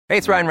Hey,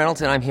 it's Ryan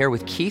Reynolds, and I'm here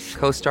with Keith,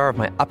 co-star of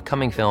my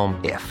upcoming film,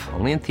 If,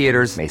 only in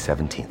theaters May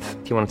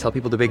 17th. Do you want to tell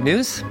people the big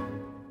news?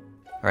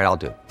 All right, I'll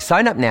do it.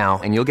 Sign up now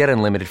and you'll get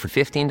unlimited for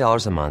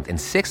 $15 a month and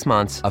 6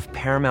 months of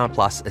Paramount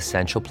Plus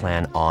Essential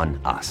Plan on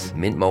us.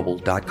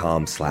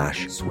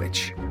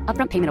 MintMobile.com/switch.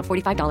 Upfront payment of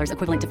 $45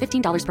 equivalent to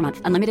 $15 per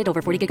month. Unlimited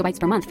over 40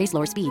 gigabytes per month. Face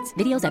lower speeds.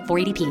 Videos at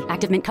 480p.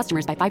 Active Mint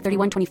customers by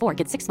 531.24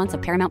 get 6 months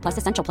of Paramount Plus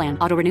Essential Plan.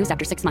 Auto renews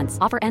after 6 months.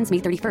 Offer ends May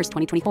 31st,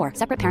 2024.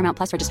 Separate Paramount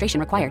Plus registration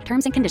required.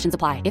 Terms and conditions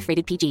apply if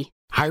rated PG.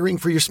 Hiring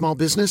for your small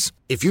business?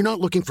 If you're not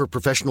looking for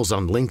professionals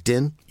on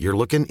LinkedIn, you're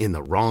looking in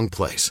the wrong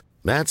place.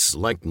 That's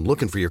like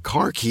looking for your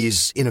car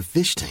keys in a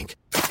fish tank.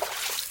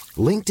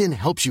 LinkedIn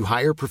helps you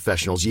hire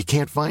professionals you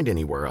can't find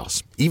anywhere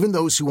else, even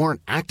those who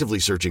aren't actively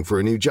searching for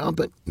a new job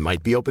but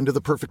might be open to the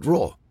perfect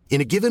role.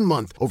 In a given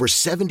month, over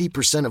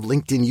 70% of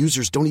LinkedIn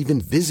users don't even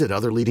visit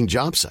other leading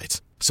job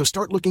sites. So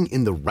start looking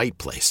in the right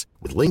place.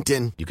 With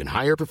LinkedIn, you can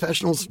hire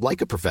professionals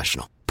like a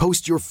professional.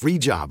 Post your free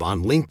job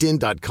on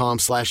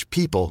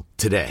linkedin.com/people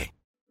today.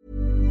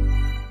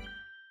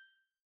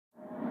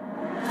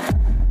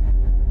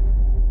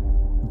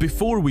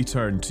 Before we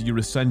turn to your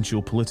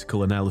essential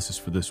political analysis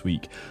for this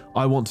week,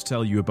 I want to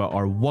tell you about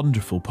our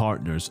wonderful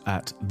partners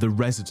at The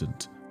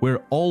Resident,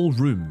 where all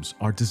rooms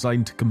are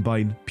designed to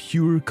combine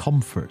pure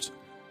comfort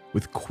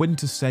with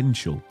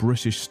quintessential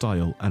British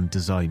style and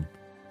design.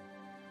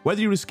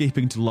 Whether you're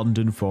escaping to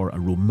London for a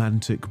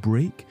romantic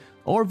break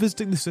or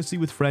visiting the city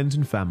with friends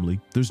and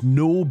family, there's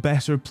no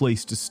better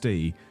place to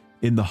stay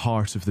in the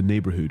heart of the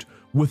neighbourhood.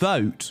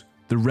 Without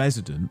The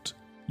Resident,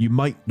 you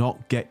might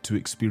not get to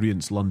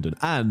experience London,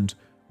 and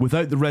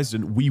without The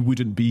Resident, we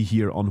wouldn't be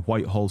here on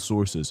Whitehall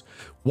Sources.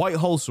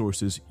 Whitehall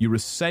Sources, your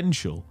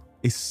essential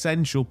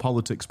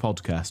politics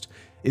podcast,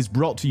 is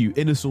brought to you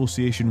in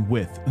association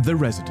with The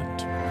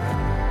Resident.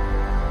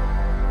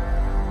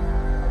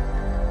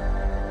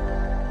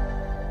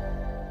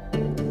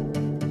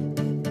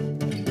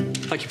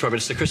 Thank you, Prime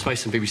Minister. Chris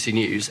Mason, BBC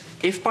News.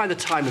 If by the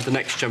time of the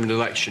next general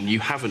election you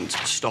haven't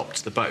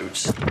stopped the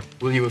boats,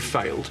 will you have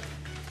failed?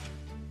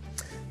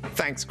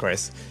 Thanks,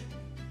 Chris.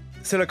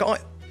 So look,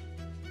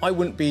 I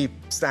wouldn't be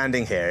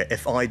standing here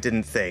if I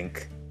didn't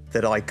think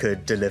that I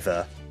could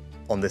deliver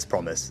on this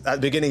promise. At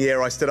the beginning of the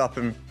year, I stood up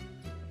in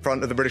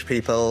front of the British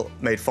people,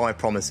 made 5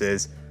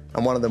 promises,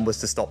 and one of them was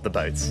to stop the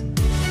boats.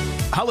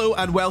 Hello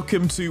and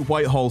welcome to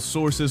Whitehall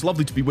Sources.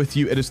 Lovely to be with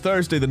you. It is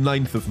Thursday the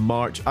 9th of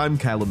March. I'm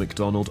Callum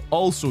MacDonald.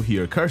 Also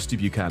here, Kirsty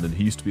Buchanan,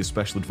 who used to be a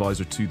special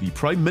advisor to the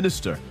Prime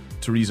Minister,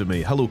 Theresa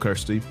May. Hello,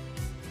 Kirsty.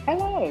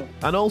 Hello.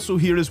 And also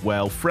here as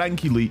well,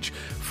 Frankie Leach,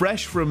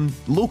 fresh from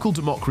local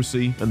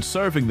democracy and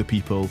serving the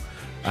people,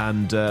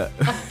 and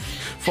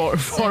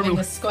serving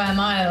the square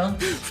mile.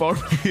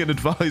 Formerly an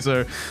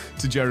advisor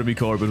to Jeremy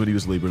Corbyn when he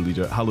was Labour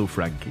leader. Hello,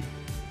 Frankie.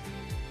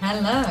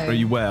 Hello. Are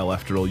you well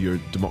after all your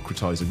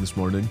democratising this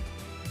morning?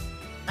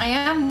 I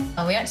am.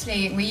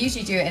 We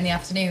usually do it in the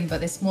afternoon, but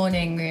this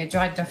morning we were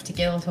dragged off to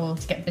Guildhall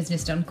to get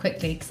business done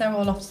quickly because they're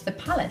all off to the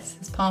palace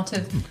as part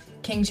of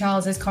King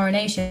Charles's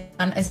coronation.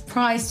 And as a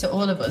surprise to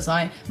all of us,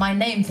 my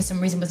name for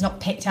some reason was not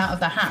picked out of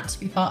the hat to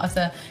be part of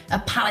a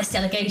palace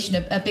delegation.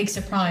 A big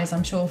surprise,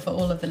 I'm sure, for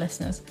all of the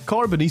listeners.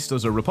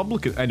 Corbynistas are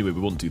Republican. Anyway,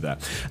 we won't do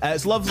that.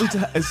 It's lovely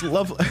to. It's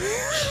lovely.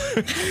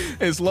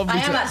 It's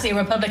lovely. I am actually a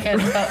Republican,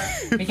 but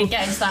we can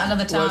get into that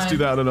another time. Let's do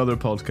that on another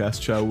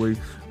podcast, shall we?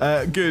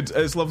 Good.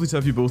 It's lovely to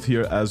have you both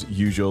here as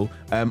usual.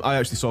 I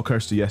actually saw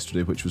Kirsty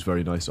yesterday, which was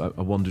very nice. I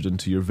wandered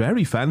into your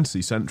very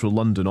fancy central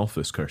London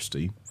office,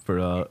 Kirsty, for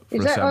a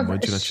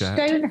sandwich and a chat.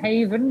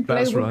 Stonehaven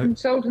That's global right.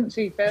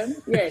 consultancy firm.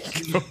 Yes.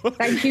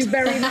 Thank you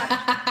very much.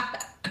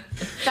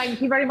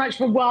 Thank you very much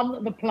for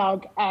one, the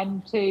plug,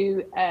 and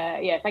two,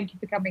 thank you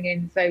for coming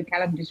in. So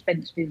Callum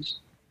dispensed his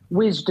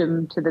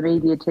wisdom to the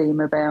media team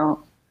about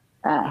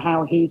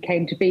how he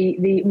came to be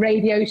the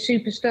radio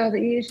superstar that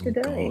he is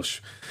today.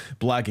 Gosh,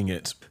 blagging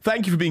it.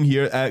 Thank you for being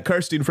here.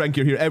 Kirsty and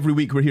Frankie are here every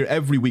week. We're here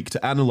every week to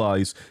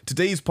analyse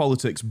today's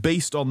politics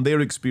based on their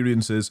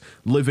experiences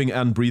living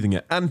and breathing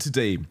it. And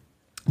today,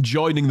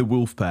 joining the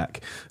Wolfpack,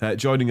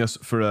 joining us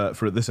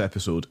for this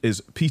episode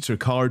is Peter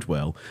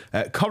Cardwell,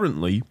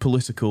 currently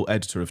political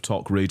editor of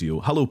Talk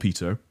Radio. Hello,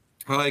 Peter.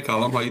 Hi,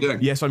 Callum. How are you doing?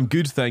 Yes, I'm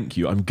good, thank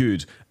you. I'm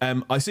good.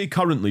 I say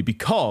currently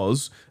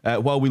because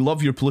while we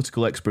love your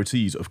political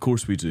expertise, of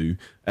course we do,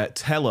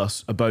 tell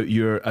us about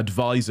your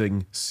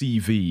advising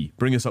CV.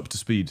 Bring us up to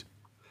speed.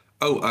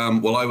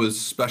 Well, I was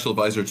special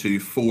advisor to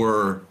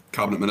 4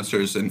 cabinet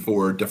ministers in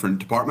 4 different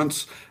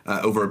departments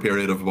over a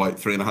period of about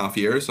 3.5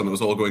 years, and it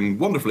was all going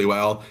wonderfully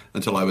well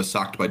until I was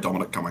sacked by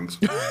Dominic Cummings.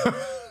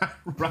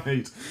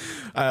 Right.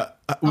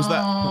 Was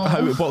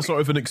that what sort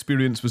of an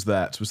experience was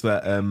that? Was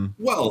that?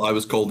 Well, I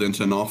was called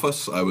into an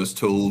office. I was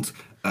told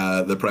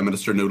the Prime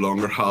Minister no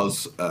longer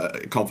has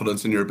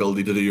confidence in your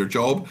ability to do your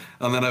job,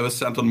 and then I was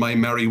sent on my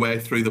merry way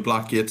through the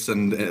black gates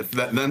and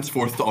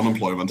thenceforth to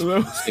unemployment.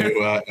 So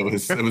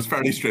it was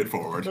fairly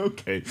straightforward.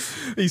 Okay,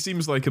 he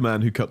seems like a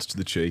man who cuts to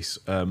the chase. face.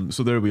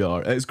 So there we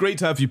are. It's great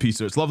to have you,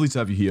 Peter. It's lovely to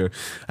have you here.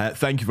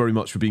 Thank you very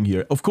much for being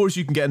here. Of course,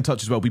 you can get in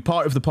touch as well. Be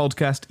part of the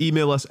podcast.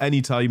 Email us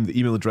anytime. The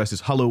email address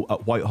is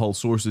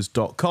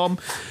hello@whitehallsources.com.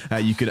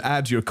 You can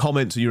add your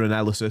comments and your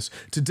analysis.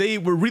 Today,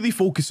 we're really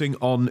focusing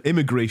on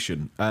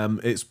immigration.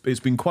 It's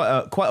been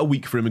quite a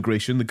week for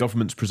immigration. The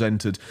government's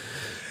presented,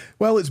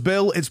 well, its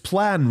bill, its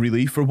plan,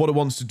 really, for what it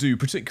wants to do,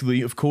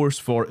 particularly, of course,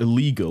 for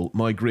illegal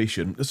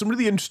migration. There's some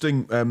really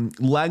interesting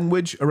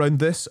language around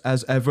this,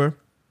 as ever.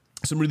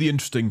 Some really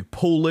interesting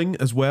polling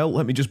as well.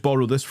 Let me just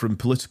borrow this from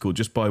Politico,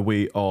 just by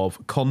way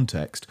of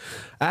context.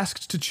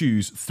 Asked to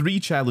choose 3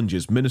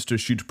 challenges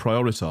ministers should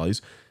prioritise,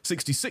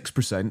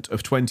 66%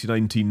 of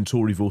 2019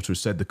 Tory voters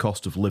said the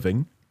cost of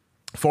living.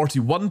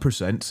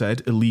 41%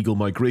 said illegal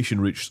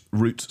migration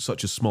routes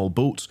such as small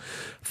boats,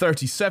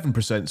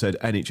 37% said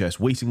NHS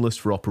waiting lists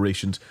for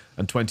operations,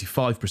 and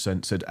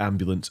 25% said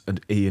ambulance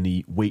and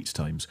A&E wait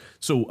times.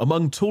 So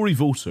among Tory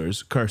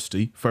voters,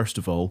 Kirsty, first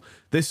of all,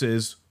 this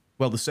is,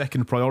 well, the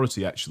second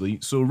priority actually.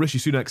 So Rishi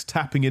Sunak's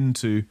tapping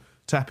into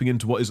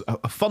what is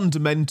a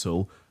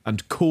fundamental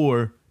and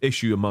core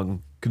issue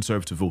among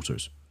Conservative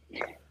voters.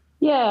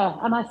 Yeah,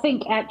 and I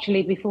think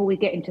actually before we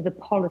get into the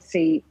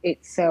policy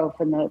itself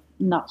and the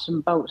nuts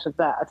and bolts of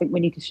that, I think we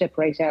need to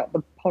separate out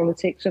the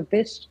politics of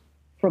this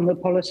from the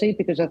policy,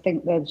 because I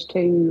think there's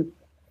 2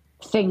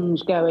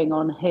 things going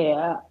on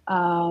here.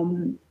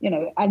 And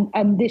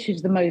this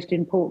is the most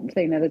important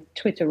thing. Now, the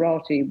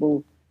Twitterati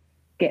will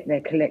get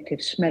their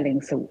collective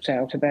smelling salts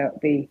out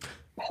about the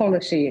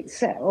policy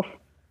itself.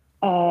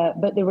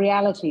 But the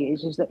reality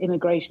is that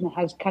immigration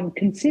has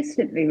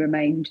consistently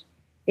remained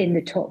in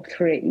the top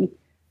 3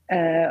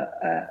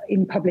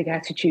 in public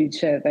attitude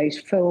surveys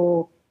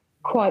for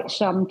quite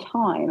some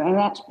time. And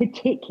that's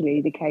particularly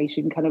the case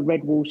in kind of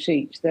red wall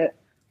seats that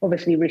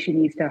obviously Rishi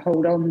needs to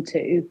hold on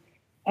to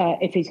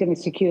if he's going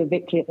to secure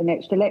victory at the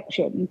next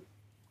election.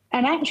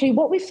 And actually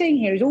what we're seeing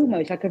here is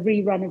almost like a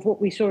rerun of what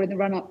we saw in the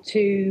run-up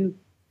to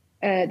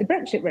the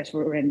Brexit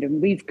referendum.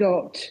 We've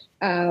got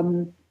a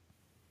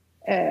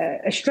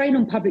strain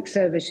on public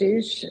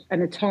services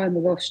and a time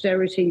of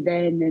austerity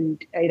then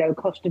and,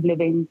 cost of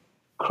living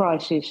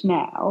crisis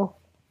now.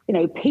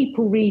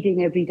 People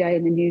reading every day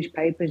in the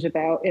newspapers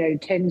about,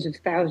 tens of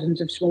thousands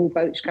of small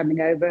boats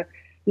coming over.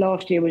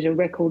 Last year was a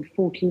record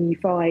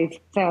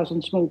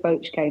 45,000 small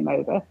boats came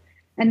over.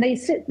 And they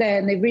sit there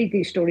and they read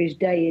these stories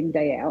day in,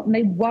 day out, and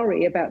they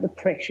worry about the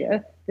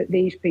pressure that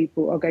these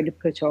people are going to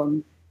put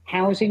on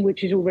housing,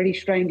 which is already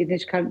strained in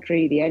this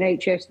country, the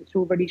NHS that's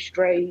already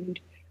strained,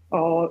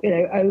 or,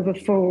 over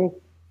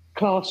full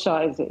class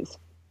sizes.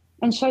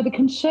 And so the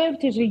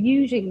Conservatives are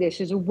using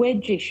this as a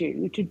wedge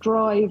issue to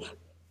drive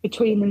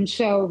between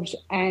themselves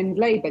and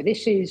Labour.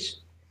 This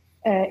is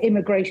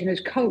immigration as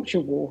culture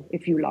war,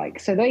 if you like.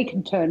 So they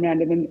can turn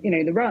around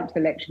in the run-up to the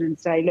election and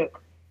say,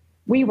 look,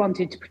 we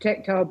wanted to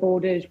protect our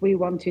borders, we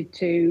wanted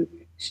to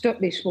stop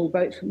these small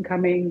boats from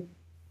coming,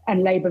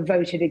 and Labour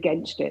voted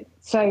against it.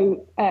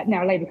 So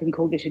now Labour can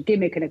call this a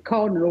gimmick and a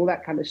con and all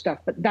that kind of stuff,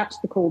 but that's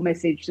the core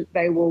message that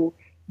they will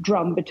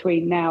drum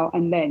between now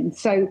and then.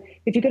 So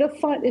if you're going to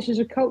fight this as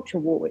a culture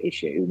war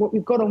issue, what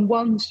we've got on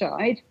one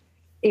side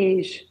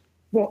is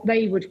what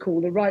they would call,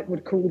 the right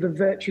would call, the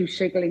virtue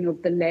signalling of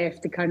the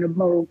left, the kind of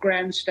moral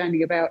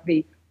grandstanding about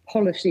the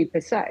policy per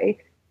se.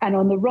 And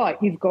on the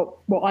right, you've got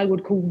what I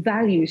would call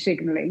value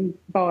signalling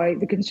by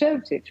the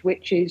Conservatives,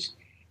 which is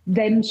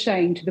them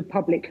saying to the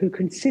public who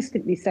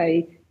consistently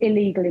say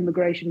illegal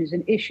immigration is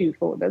an issue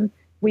for them,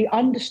 we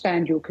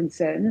understand your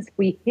concerns,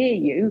 we hear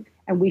you,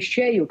 and we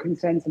share your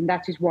concerns, and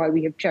that is why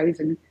we have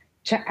chosen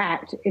to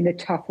act in the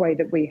tough way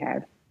that we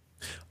have.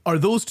 Are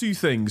those 2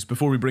 things,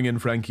 before we bring in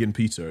Frankie and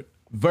Peter,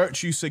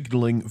 virtue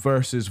signalling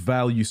versus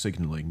value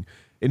signalling,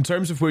 in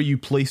terms of where you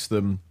place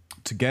them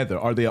together,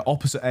 are they at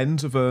opposite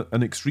ends of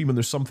an extreme and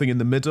there's something in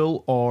the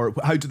middle, or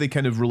how do they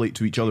kind of relate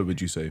to each other, would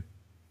you say?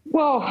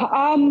 Well,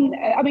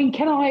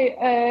 can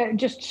I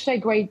just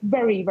segue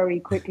very, very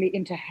quickly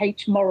into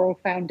Haight's moral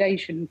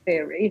foundation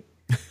theory?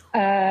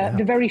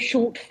 The very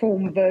short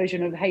form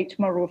version of Haight's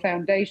moral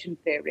foundation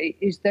theory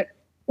is that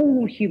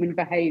all human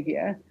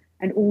behaviour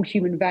and all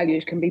human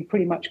values can be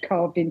pretty much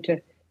carved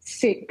into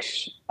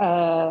 6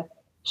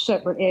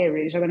 separate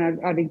areas. I mean,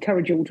 I'd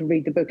encourage you all to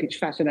read the book. It's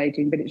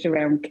fascinating, but it's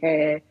around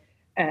care,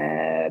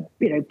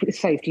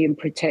 safety and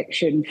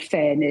protection,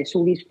 fairness,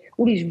 all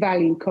these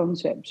value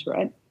concepts,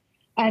 right?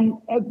 And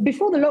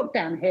before the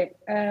lockdown hit,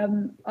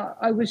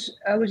 I was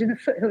in the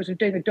foothills of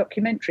doing a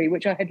documentary,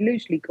 which I had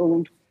loosely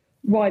called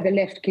 "Why the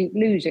Left Keep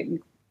Losing."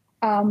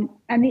 And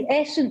the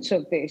essence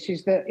of this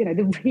is that,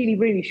 the really,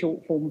 really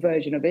short form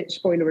version of it,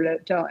 spoiler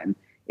alert time,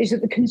 is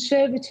that the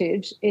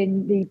Conservatives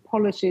in the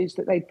policies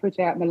that they put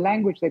out and the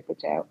language they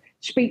put out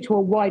speak to a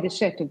wider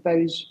set of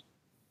those,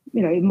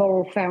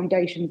 moral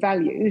foundation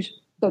values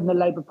than the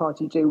Labour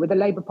Party do, where the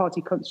Labour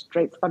Party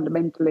concentrates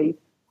fundamentally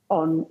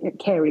on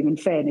caring and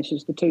fairness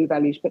as the 2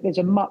 values, but there's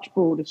a much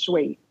broader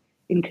suite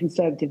in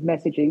Conservative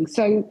messaging.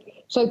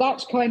 So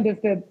that's kind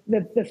of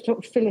the sort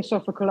of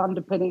philosophical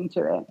underpinning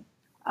to it.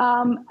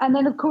 And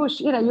then, of course,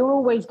 you're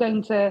always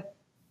going to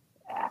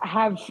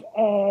have,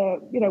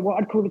 what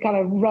I'd call the kind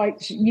of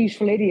rights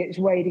useful idiots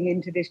wading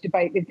into this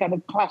debate with kind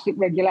of classic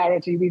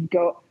regularity. We've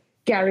got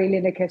Gary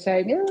Lineker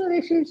saying,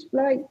 this is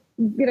like,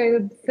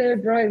 the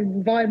Third Reich,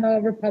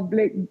 Weimar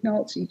Republic,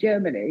 Nazi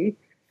Germany.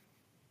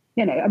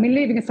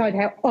 Leaving aside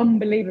how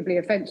unbelievably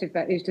offensive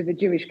that is to the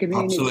Jewish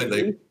community.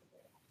 Absolutely.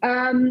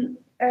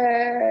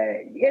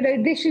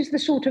 This is the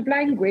sort of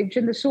language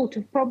and the sort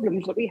of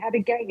problems that we had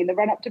again in the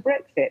run-up to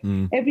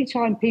Brexit. Every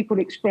time people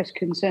expressed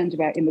concerns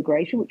about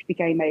immigration, which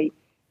became a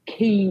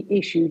key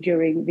issue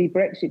during the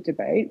Brexit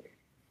debate,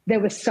 there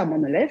was some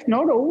on the left,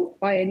 not all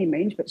by any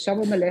means, but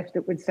some on the left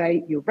that would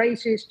say, you're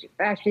racist, you're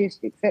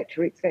fascist,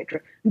 etc.,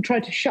 and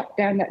try to shut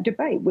down that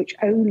debate, which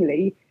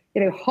only,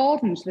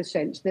 hardens the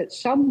sense that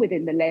some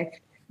within the left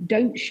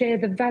don't share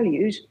the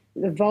values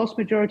that the vast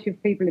majority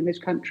of people in this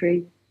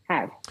country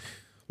have.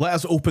 Let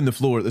us open the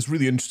floor. That's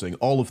really interesting.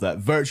 All of that.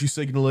 Virtue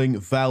signalling,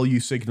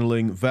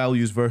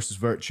 values versus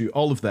virtue,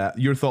 all of that.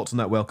 Your thoughts on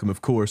that, welcome,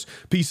 of course.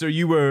 Peter,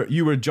 you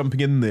were jumping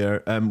in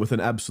there with an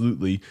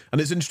absolutely.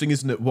 And it's interesting,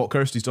 isn't it? What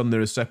Kirsty's done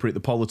there is separate the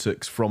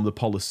politics from the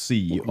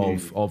policy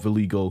of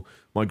illegal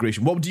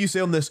migration. What do you say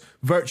on this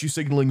virtue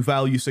signalling,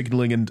 value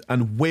signalling,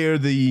 and where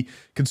the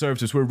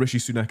Conservatives, where Rishi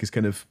Sunak is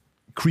kind of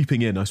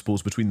creeping in, I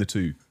suppose, between the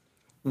two?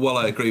 Well,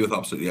 I agree with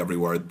absolutely every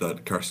word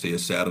that Kirsty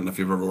has said, and if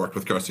you've ever worked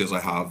with Kirsty, as I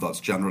have,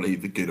 that's generally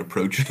the good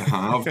approach to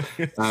have.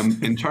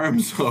 In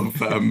terms of,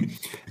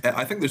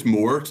 I think there's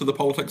more to the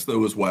politics,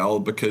 though, as well,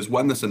 because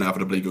when this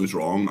inevitably goes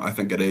wrong, I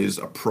think it is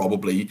a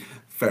probably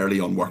fairly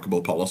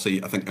unworkable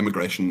policy. I think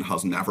immigration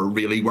has never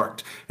really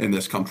worked in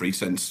this country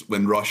since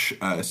Windrush,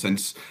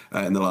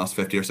 in the last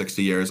 50 or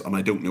 60 years, and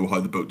I don't know how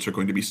the boats are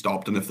going to be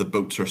stopped, and if the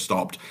boats are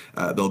stopped,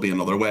 there'll be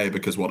another way,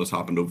 because what has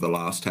happened over the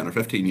last 10 or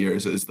 15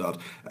 years is that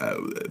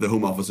the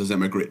Home Office has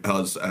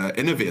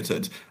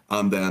innovated,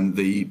 and then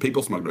the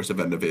people smugglers have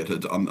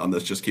innovated, and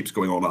this just keeps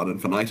going on ad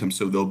infinitum,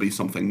 so there'll be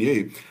something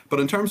new. But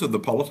in terms of the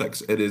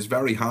politics, it is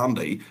very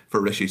handy for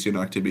Rishi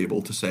Sunak to be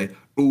able to say,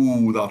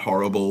 that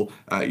horrible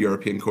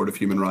European Court of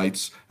Human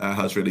Rights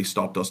has really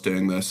stopped us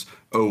doing this.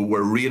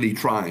 We're really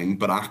trying,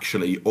 but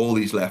actually all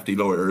these lefty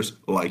lawyers,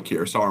 like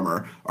Keir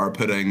Starmer, are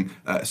putting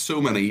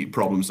so many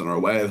problems in our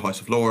way, the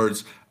House of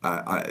Lords,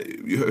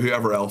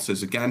 whoever else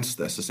is against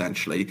this,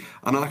 essentially,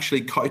 and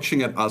actually couching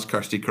it, as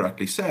Kirsty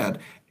correctly said,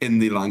 in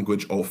the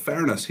language of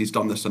fairness. He's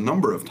done this a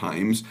number of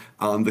times,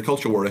 and the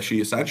culture war issue,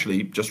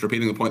 essentially, just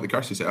repeating the point that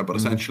Kirsty said, but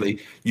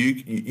essentially,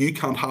 you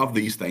can't have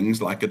these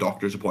things like a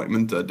doctor's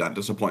appointment, a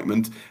dentist's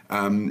appointment,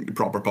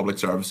 proper public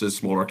services,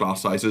 smaller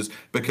class sizes,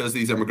 because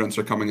these immigrants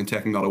are coming and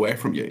taking that away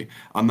from you.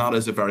 And that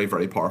is a very,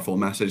 very powerful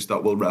message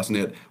that will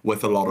resonate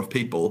with a lot of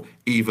people,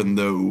 even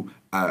though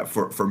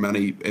for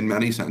many, in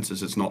many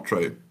senses, it's not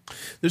true.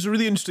 There's a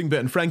really interesting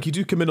bit, and Frankie,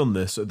 do come in on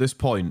this at this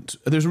point.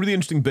 There's a really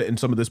interesting bit in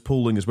some of this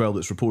polling as well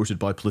that's reported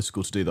by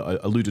Political Today that I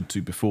alluded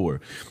to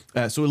before.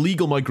 So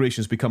illegal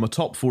migration has become a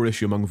top 4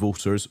 issue among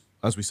voters,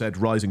 as we said,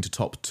 rising to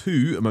top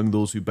 2 among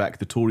those who backed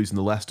the Tories in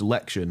the last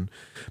election.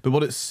 But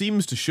what it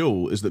seems to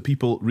show is that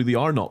people really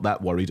are not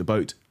that worried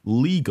about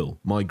legal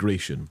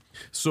migration.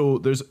 So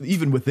there's,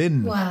 even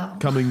within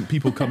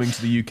people coming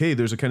to the UK,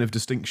 there's a kind of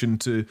distinction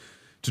to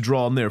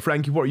draw on there.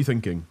 Frankie, what are you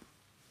thinking?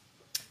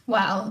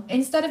 Well,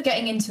 instead of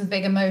getting into a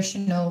big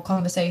emotional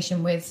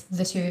conversation with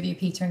the two of you,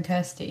 Peter and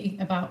Kirsty,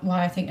 about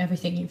why I think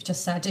everything you've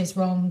just said is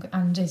wrong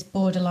and is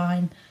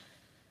borderline,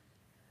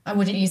 I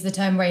wouldn't use the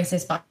term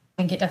racist, but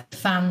I think it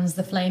fans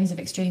the flames of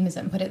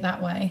extremism, put it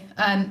that way.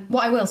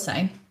 What I will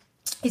say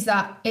is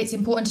that it's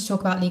important to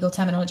talk about legal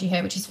terminology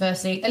here, which is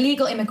firstly,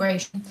 illegal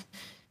immigration,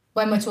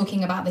 when we're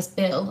talking about this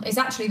bill, is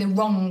actually the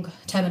wrong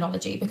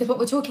terminology, because what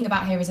we're talking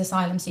about here is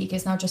asylum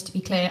seekers. Now, just to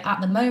be clear,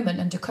 at the moment,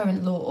 under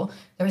current law,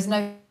 there is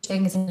no such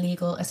thing as an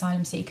illegal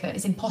asylum seeker.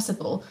 It's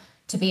impossible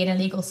to be an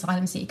illegal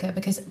asylum seeker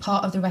because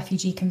part of the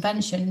Refugee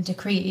Convention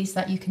decrees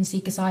that you can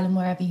seek asylum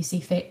wherever you see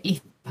fit if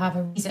you have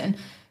a reason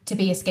to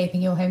be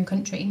escaping your home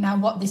country. Now,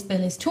 what this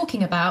bill is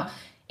talking about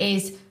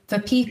is for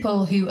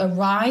people who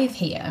arrive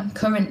here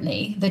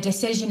currently, the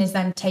decision is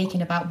then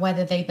taken about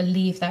whether they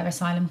believe their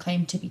asylum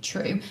claim to be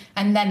true.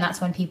 And then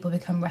that's when people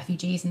become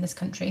refugees in this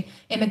country.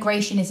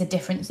 Immigration is a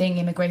different thing.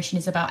 Immigration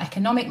is about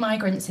economic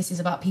migrants. This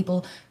is about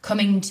people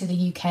coming to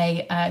the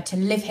UK to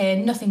live here,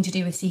 nothing to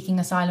do with seeking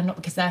asylum, not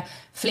because they're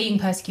fleeing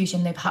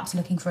persecution, they're perhaps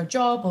looking for a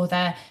job or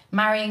they're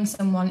marrying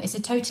someone. It's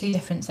a totally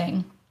different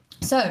thing.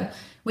 So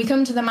we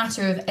come to the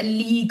matter of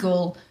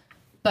illegal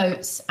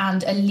boats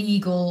and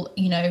illegal,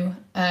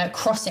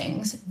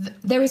 crossings.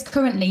 There is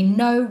currently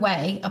no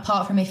way,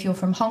 apart from if you're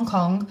from Hong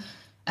Kong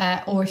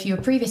or if you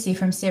were previously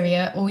from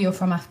Syria or you're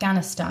from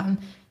Afghanistan,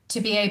 to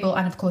be able,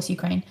 and of course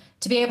Ukraine,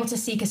 to be able to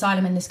seek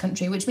asylum in this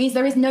country, which means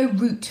there is no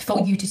route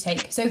for you to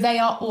take. So they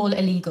are all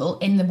illegal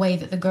in the way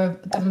that the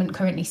government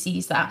currently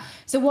sees that.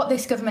 So what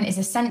this government is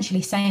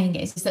essentially saying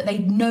is that they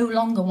no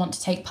longer want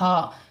to take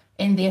part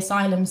in the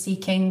asylum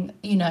seeking,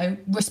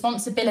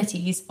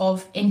 responsibilities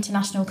of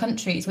international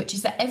countries, which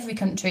is that every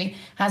country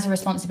has a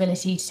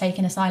responsibility to take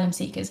in asylum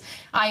seekers.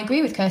 I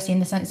agree with Kirsty in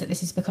the sense that this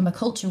has become a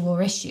culture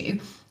war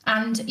issue.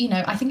 And, you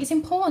know, I think it's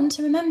important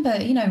to remember,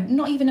 you know,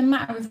 not even a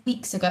matter of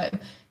weeks ago,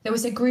 there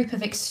was a group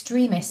of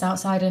extremists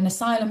outside an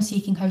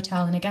asylum-seeking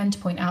hotel. And again, to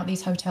point out,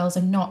 these hotels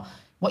are not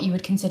what you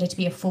would consider to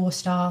be a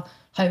 4-star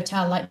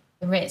hotel like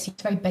the Ritz.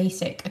 It's very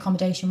basic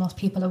accommodation whilst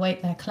people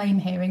await their claim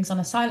hearings on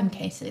asylum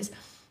cases.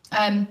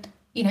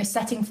 You know,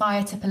 setting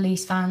fire to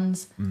police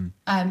vans,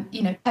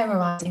 you know,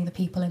 terrorising the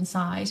people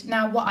inside.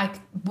 Now, what I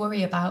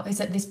worry about is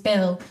that this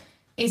bill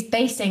is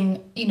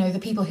basing, you know, the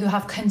people who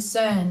have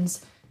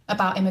concerns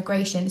about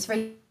immigration, it's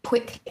very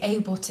quickly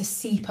able to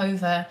seep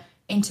over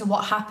into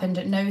what happened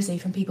at Nosey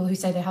from people who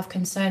say they have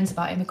concerns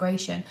about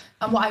immigration.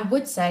 And what I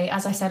would say,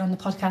 as I said on the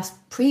podcast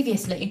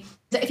previously, is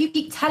that if you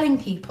keep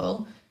telling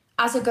people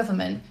as a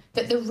government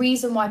that the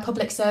reason why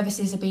public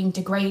services are being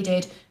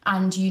degraded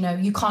and, you know,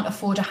 you can't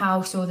afford a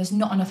house or there's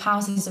not enough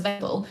houses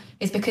available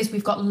is because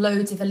we've got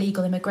loads of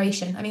illegal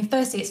immigration. I mean,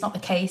 firstly, it's not the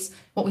case.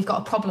 What we've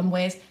got a problem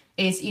with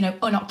is, you know,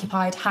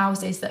 unoccupied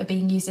houses that are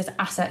being used as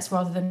assets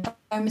rather than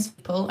homes for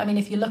people. I mean,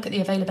 if you look at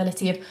the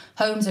availability of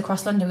homes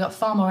across London, we've got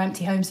far more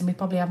empty homes than we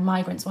probably have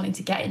migrants wanting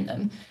to get in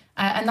them.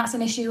 And that's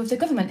an issue of the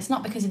government. It's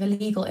not because of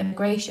illegal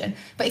immigration.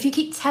 But if you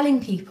keep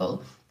telling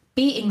people,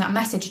 beating that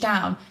message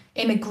down,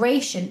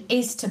 immigration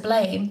is to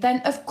blame, then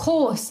of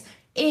course,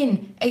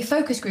 in a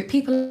focus group,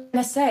 people are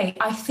going to say,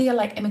 I feel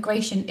like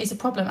immigration is a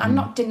problem. I'm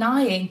not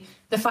denying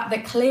the fact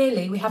that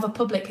clearly we have a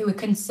public who are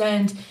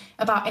concerned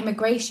about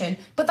immigration.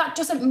 But that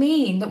doesn't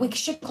mean that we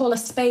should call a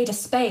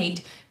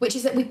spade, which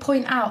is that we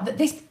point out that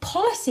this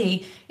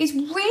policy is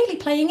really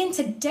playing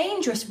into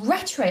dangerous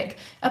rhetoric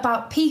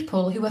about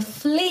people who are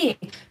fleeing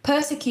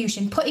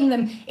persecution, putting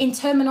them in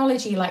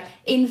terminology like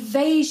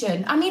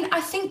invasion. I mean, I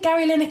think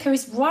Gary Lineker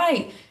is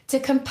right to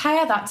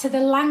compare that to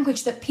the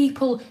language that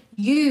people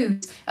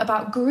use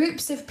about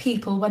groups of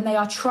people when they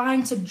are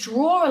trying to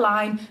draw a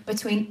line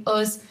between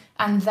us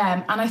and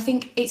them. And I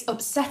think it's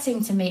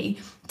upsetting to me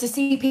to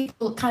see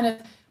people kind of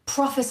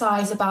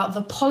prophesize about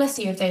the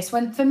policy of this,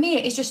 when for me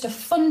it's just a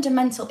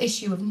fundamental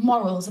issue of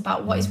morals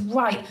about what is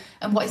right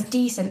and what is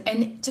decent.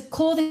 And to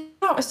call this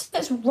out,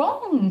 that's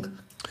wrong.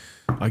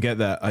 I get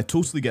that. I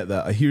totally get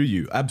that. I hear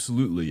you.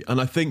 Absolutely.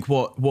 And I think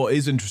what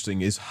is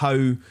interesting is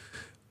how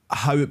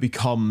it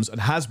becomes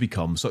and has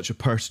become such a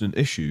pertinent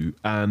issue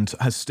and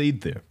has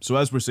stayed there. So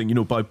as we're saying, you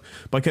know, by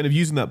kind of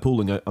using that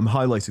polling, I'm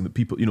highlighting that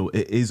people, you know,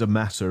 it is a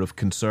matter of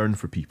concern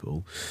for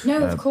people.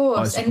 No, of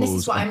course. And this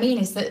is what I mean,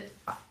 is that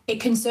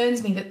it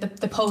concerns me that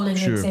the polling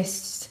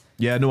exists.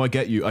 Yeah, no, I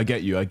get you. I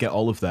get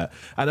all of that.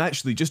 And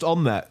actually, just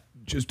on that,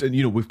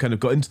 you know, we've kind of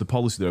got into the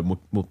policy there, and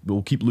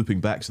we'll keep looping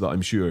back to that,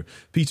 I'm sure.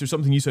 Peter,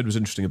 something you said was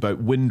interesting about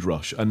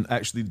Windrush and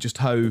actually just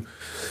how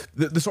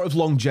the sort of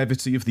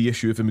longevity of the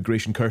issue of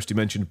immigration. Kirsty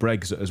mentioned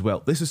Brexit as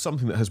well. This is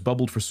something that has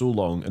bubbled for so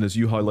long, and as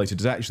you highlighted,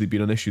 has actually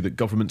been an issue that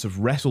governments have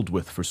wrestled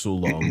with for so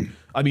long.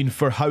 I mean,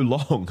 for how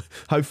long?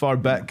 How far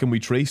back can we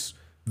trace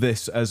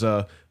this as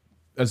an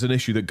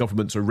issue that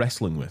governments are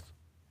wrestling with?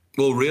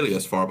 Well, really,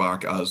 as far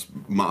back as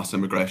mass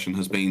immigration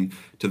has been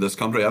to this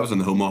country. I was in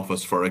the Home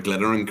Office for a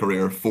glittering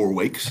career of 4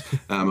 weeks.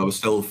 I was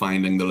still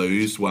finding the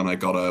loos when I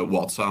got a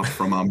WhatsApp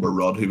from Amber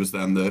Rudd, who was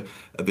then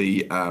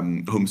the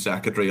Home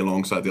Secretary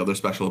alongside the other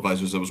special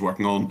advisors I was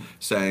working on,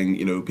 saying,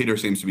 you know, Peter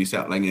seems to be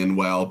settling in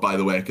well. By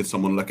the way, could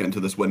someone look into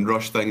this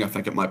Windrush thing? I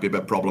think it might be a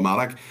bit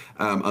problematic.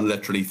 And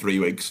literally 3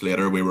 weeks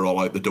later, we were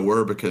all out the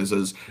door because,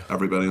 as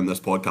everybody on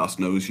this podcast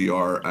knows, you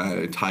are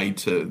tied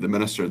to the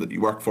minister that you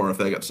work for. If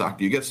they get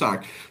sacked, you get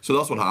sacked. So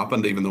that's what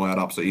happened, even though I had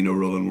absolutely no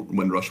role in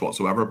Windrush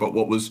whatsoever. But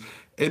what was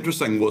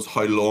interesting was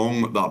how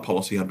long that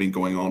policy had been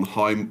going on,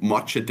 how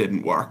much it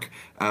didn't work,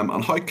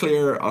 and how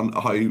clear and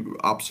how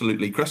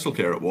absolutely crystal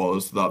clear it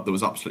was that there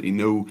was absolutely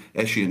no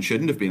issue and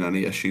shouldn't have been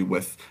any issue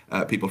with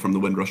people from the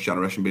Windrush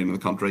generation being in the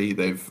country.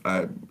 They've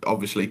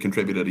obviously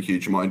contributed a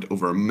huge amount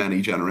over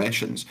many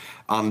generations.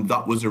 And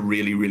that was a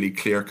really, really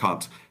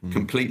clear-cut,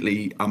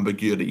 completely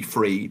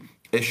ambiguity-free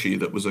issue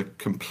that was a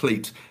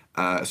complete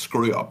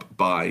screw up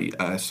by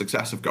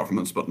successive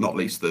governments, but not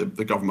least the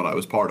government I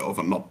was part of,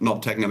 and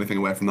not taking anything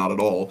away from that at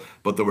all,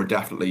 but there were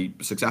definitely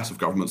successive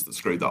governments that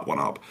screwed that one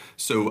up.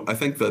 So I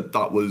think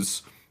that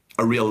was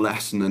a real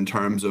lesson in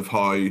terms of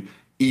how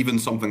even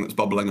something that's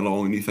bubbling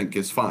along and you think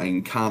is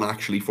fine can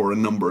actually for a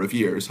number of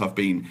years have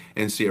been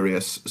in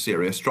serious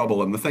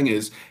trouble. And the thing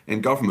is,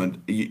 in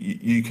government,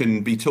 you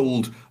can be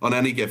told on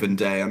any given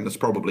day, and it's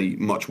probably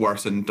much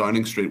worse in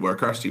Downing Street where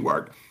Kirsty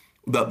worked,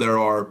 that there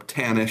are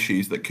 10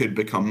 issues that could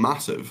become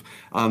massive,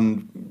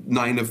 and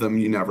 9 of them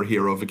you never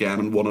hear of again,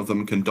 and 1 of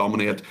them can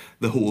dominate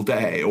the whole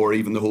day or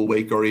even the whole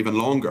week or even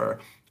longer.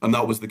 And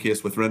that was the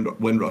case with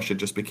Windrush.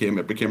 It became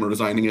a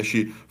resigning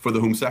issue for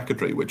the Home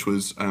Secretary, which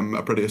was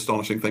a pretty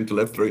astonishing thing to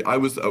live through. I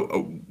was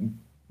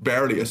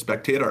barely a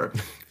spectator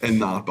in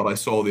that, but I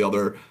saw the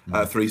other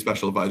 3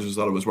 special advisors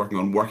that I was working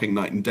on working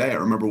night and day. I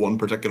remember one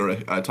particular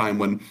time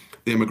when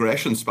the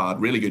immigration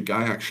spad, really good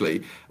guy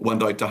actually,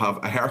 went out to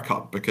have a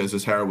haircut because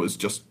his hair was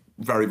just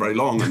very, very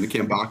long, and they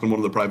came back and one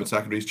of the private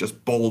secretaries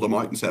just bawled them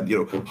out and said,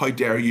 how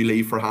dare you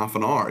leave for half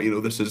an hour?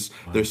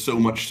 There's so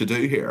much to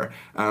do here.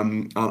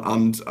 And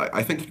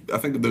I think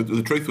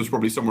the truth was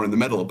probably somewhere in the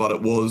middle,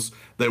 but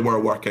they were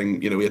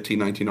working, 18,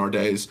 19-hour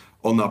days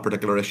on that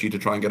particular issue to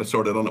try and get it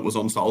sorted, and it was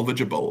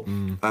unsalvageable.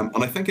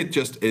 And I think it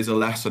just is a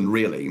lesson,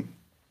 really,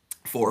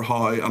 for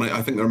how, and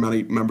I think there are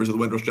many members of the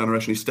Windrush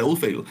generation who still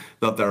feel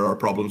that there are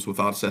problems with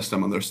that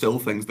system, and there's still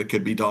things that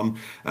could be done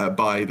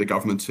by the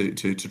government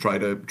to try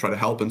to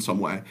help in some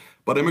way.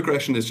 But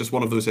immigration is just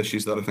one of those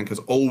issues that I think has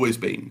always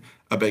been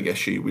a big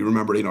issue. We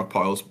remember Enoch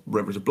Powell's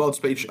Rivers of Blood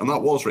speech, and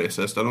that was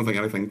racist. I don't think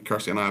anything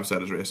Kirsty and I have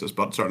said is racist,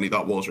 but certainly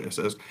that was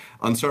racist.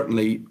 And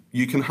certainly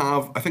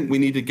I think we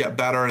need to get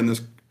better in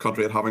this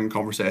country at having a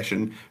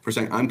conversation for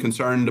saying, I'm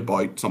concerned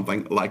about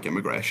something like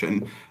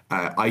immigration.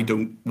 I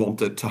don't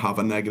want it to have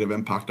a negative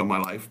impact on my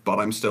life, but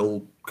I'm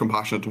still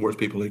compassionate towards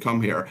people who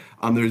come here.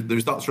 And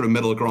there's that sort of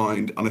middle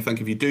ground. And I think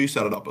if you do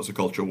set it up as a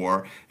culture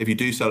war, if you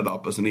do set it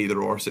up as an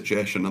either-or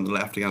situation and the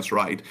left against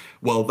right,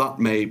 well, that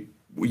may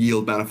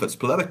yield benefits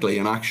politically.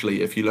 And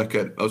actually, if you look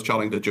at, I was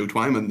chatting to Joe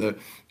Twyman, the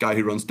guy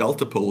who runs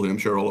Delta Poll, who I'm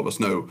sure all of us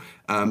know,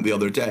 the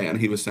other day, and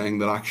he was saying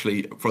that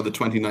actually for the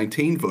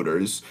 2019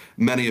 voters,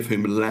 many of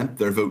whom lent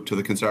their vote to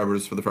the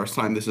Conservatives for the first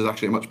time, this is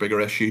actually a much bigger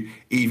issue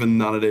even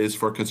than it is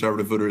for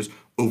Conservative voters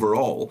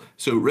overall.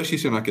 So Rishi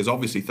Sunak is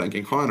obviously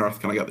thinking, how on earth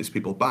can I get these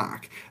people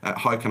back?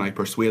 How can I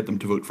persuade them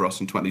to vote for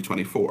us in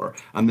 2024?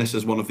 And this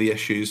is one of the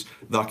issues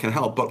that can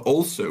help. But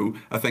also,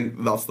 I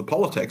think that's the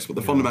politics. But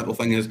the fundamental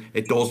thing is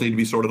it does need to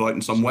be sorted out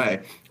in some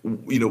way.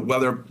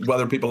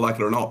 Whether people like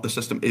it or not, the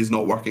system is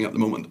not working at the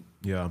moment.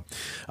 Yeah.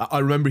 I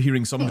remember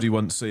hearing somebody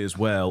once say as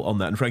well on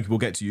that, and Frankie, we'll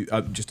get to you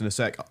just in a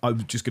sec. I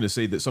was just going to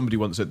say that somebody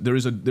once said there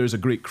is a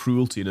great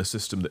cruelty in a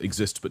system that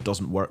exists but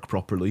doesn't work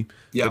properly.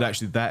 Yeah. But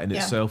actually that in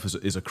itself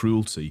is a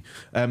cruelty.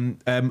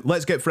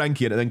 Let's get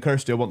Frankie in, and then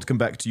Kirsty, I want to come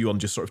back to you on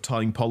just sort of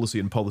tying policy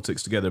and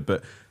politics together.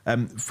 But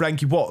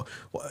Frankie, what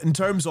in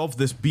terms of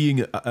this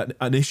being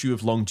an issue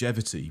of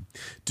longevity,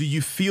 do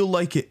you feel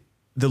like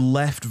the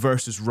left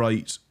versus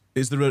right,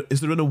 is there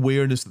an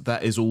awareness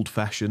that is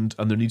old-fashioned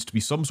and there needs to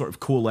be some sort of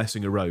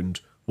coalescing around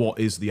what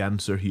is the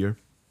answer here?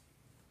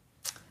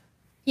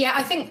 Yeah,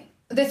 I think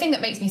the thing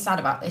that makes me sad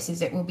about this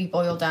is it will be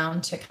boiled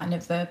down to kind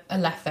of a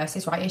left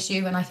versus right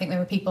issue. And I think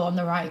there are people on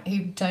the right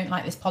who don't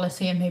like this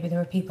policy, and maybe there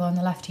are people on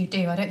the left who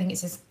do. I don't think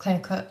it's as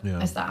clear-cut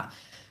as that.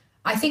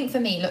 I think for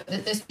me, look,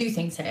 there's two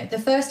things here. The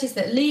first is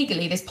that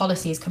legally this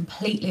policy is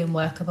completely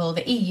unworkable.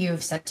 The EU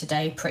have said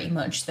today pretty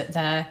much that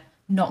they're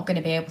not going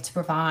to be able to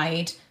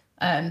provide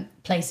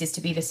places to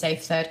be the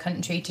safe third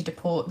country to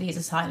deport these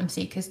asylum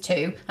seekers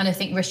to. And I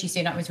think Rishi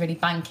Sunak was really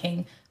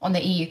banking on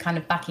the EU kind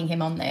of backing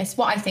him on this.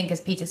 What I think, as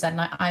Peter said,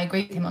 and I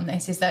agree with him on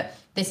this, is that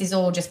this is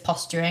all just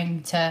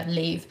posturing to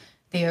leave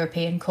the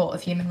European Court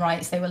of Human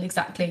Rights. They will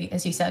exactly,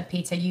 as you said,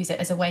 Peter, use it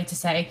as a way to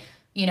say,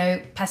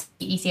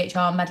 pesky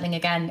ECHR meddling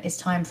again, it's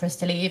time for us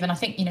to leave. And I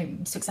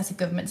think, successive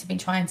governments have been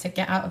trying to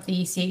get out of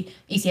the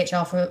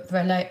ECHR for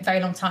a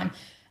very long time.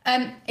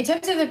 In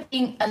terms of it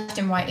being a left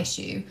and right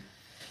issue,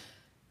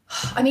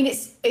 I mean,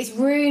 it's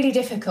really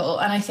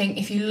difficult. And I think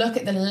if you look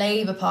at the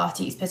Labour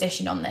Party's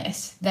position on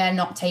this, they're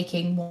not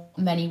taking what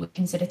many would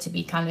consider to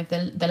be kind of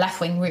the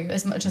left-wing route,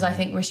 as much as I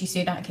think Rishi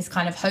Sunak is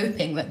kind of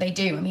hoping that they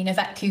do. I mean,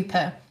 Yvette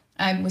Cooper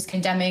was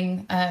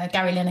condemning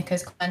Gary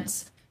Lineker's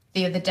comments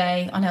the other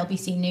day on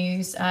LBC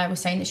News, was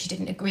saying that she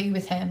didn't agree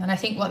with him. And I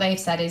think what they've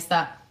said is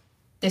that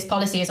this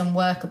policy is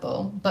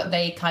unworkable, but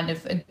they kind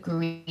of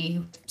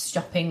agree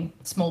stopping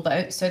small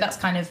boats. So that's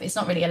kind of, it's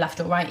not really a left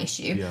or right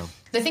issue. Yeah.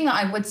 The thing that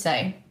I would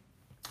say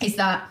is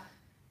that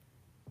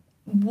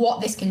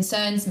what this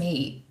concerns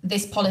me,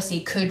 this policy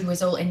could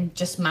result in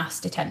just mass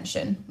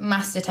detention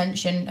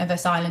of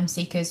asylum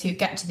seekers who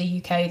get to the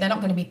UK. They're not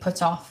going to be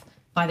put off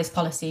by this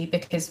policy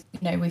because,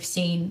 we've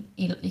seen,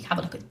 you have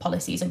a look at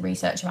policies and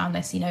research around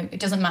this, it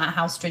doesn't matter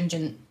how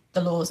stringent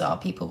the laws are,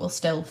 people will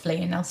still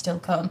flee and they'll still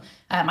come.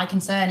 My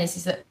concern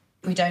is that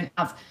we don't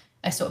have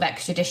a sort of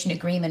extradition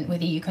agreement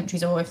with EU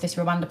countries, or if this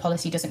Rwanda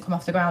policy doesn't come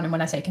off the ground, and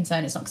when I say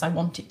concern, it's not because I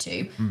want it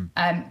to,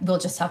 we'll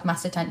just have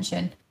mass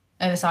detention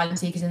of asylum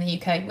seekers in the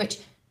UK, which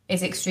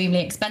is extremely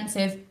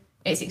expensive.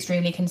 It's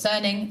extremely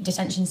concerning.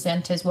 Detention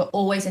centres were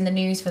always in the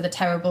news for the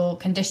terrible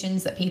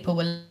conditions that people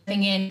were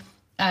living in.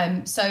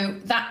 So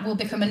that will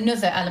become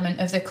another element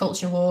of the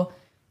culture war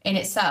in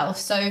itself.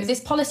 So this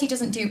policy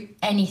doesn't do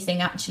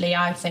anything, actually,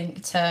 I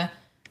think, to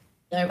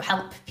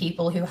help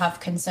people who have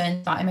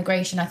concerns about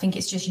immigration. I think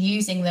it's just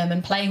using them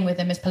and playing with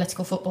them as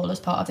political football as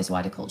part of this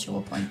wider culture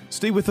war point.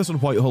 Stay with us on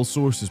Whitehall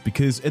Sources,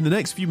 because in the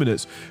next few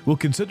minutes, we'll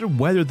consider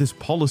whether this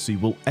policy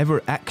will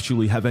ever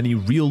actually have any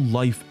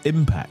real-life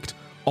impact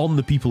on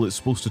the people it's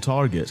supposed to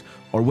target,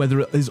 or whether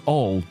it is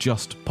all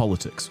just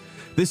politics.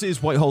 This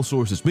is Whitehall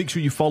Sources. Make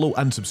sure you follow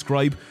and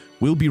subscribe.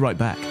 We'll be right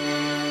back.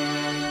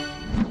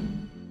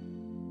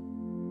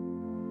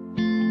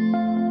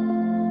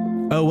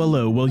 Oh,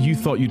 hello. Well, you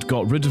thought you'd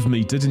got rid of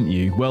me, didn't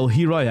you? Well,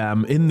 here I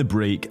am in the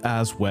break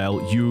as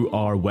well. You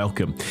are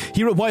welcome.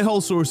 Here at Whitehall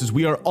Sources,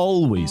 we are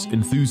always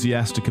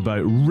enthusiastic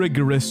about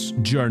rigorous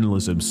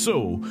journalism.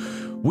 So,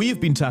 we have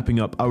been tapping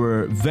up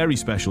our very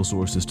special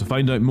sources to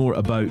find out more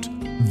about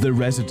The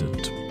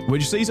Resident,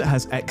 which says it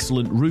has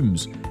excellent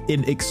rooms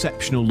in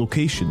exceptional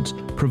locations,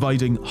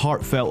 providing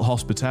heartfelt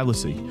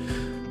hospitality.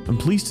 I'm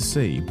pleased to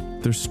say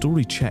their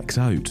story checks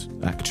out,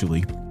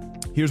 actually.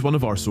 Here's one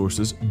of our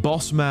sources,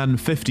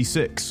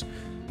 Bossman56,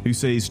 who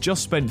says,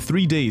 just spent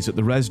 3 days at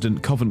the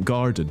Resident Covent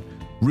Garden.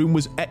 Room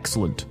was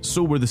excellent,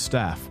 so were the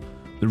staff.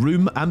 The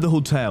room and the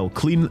hotel,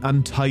 clean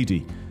and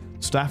tidy.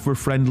 Staff were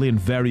friendly and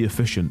very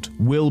efficient.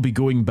 Will be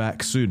going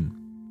back soon.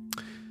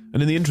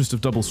 And in the interest of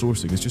double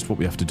sourcing, it's just what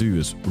we have to do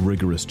as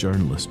rigorous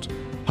journalists.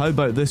 How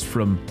about this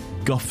from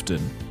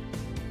Gufton,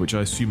 which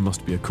I assume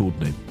must be a code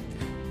name.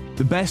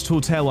 The best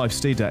hotel I've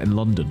stayed at in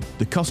London.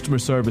 The customer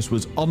service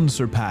was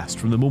unsurpassed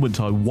from the moment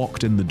I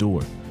walked in the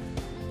door.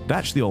 It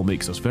actually all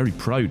makes us very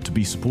proud to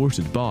be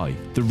supported by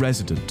The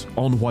Resident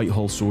on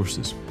Whitehall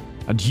Sources.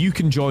 And you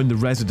can join The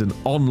Resident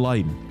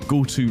online.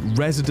 Go to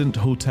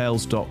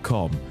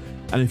residenthotels.com.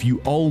 And if you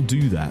all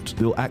do that,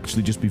 they'll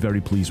actually just be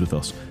very pleased with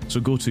us. So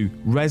go to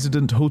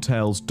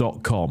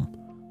residenthotels.com.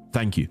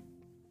 Thank you.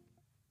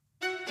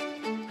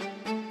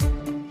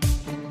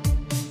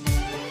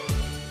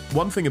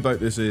 One thing about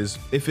this is,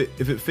 if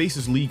it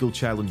faces legal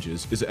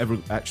challenges, is it ever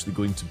actually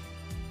going to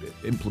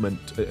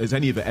implement? Is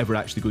any of it ever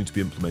actually going to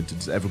be implemented?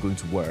 Is it ever going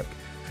to work?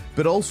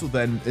 But also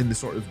then, in the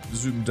sort of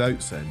zoomed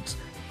out sense,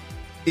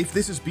 if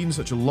this has been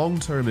such a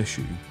long-term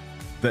issue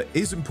that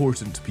is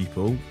important to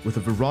people with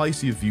a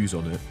variety of views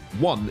on it,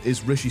 one,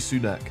 is Rishi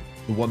Sunak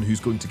the one who's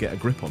going to get a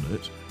grip on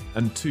it?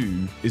 And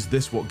two, is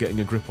this what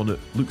getting a grip on it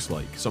looks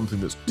like?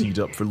 Something that's teed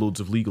up for loads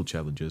of legal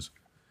challenges?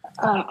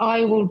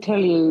 I will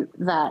tell you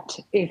that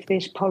if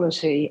this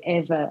policy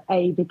ever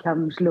A,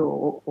 becomes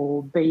law,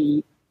 or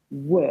B,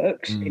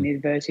 works, in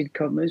inverted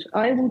commas,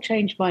 I will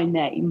change my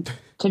name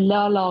to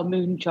Lala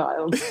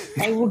Moonchild.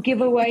 I will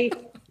give away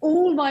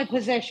all my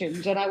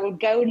possessions and I will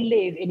go and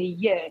live in a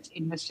yurt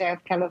in the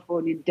South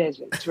Californian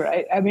deserts,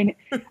 right? I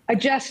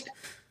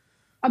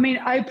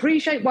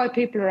appreciate why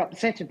people are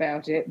upset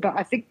about it, but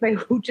I think they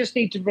will just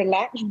need to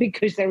relax,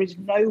 because there is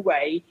no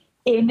way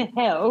in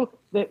hell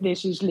that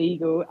this is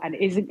legal and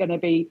isn't going to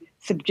be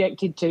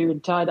subjected to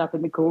and tied up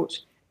in the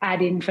courts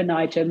ad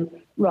infinitum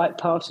right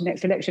past the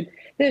next election.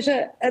 There's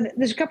a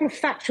couple of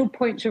factual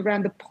points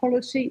around the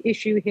policy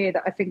issue here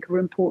that I think are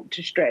important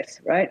to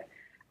stress, right?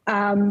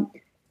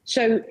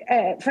 So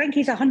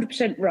Frankie's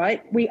 100%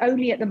 right. We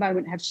only at the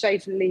moment have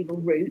safe and legal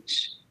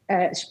routes,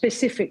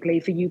 specifically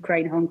for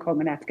Ukraine, Hong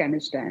Kong and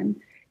Afghanistan.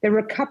 There are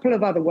a couple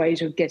of other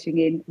ways of getting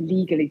in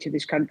legally to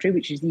this country,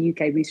 which is the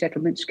UK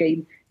resettlement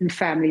scheme and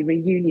family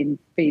reunion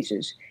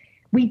visas.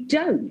 We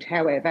don't,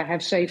 however,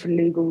 have safe and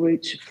legal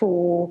routes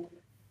for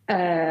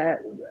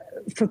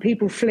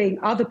people fleeing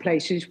other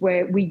places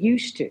where we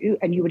used to,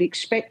 and you would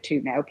expect to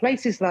now,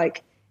 places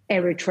like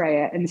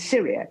Eritrea and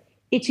Syria.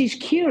 It is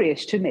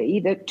curious to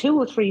me that 2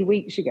 or 3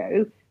 weeks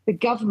ago, the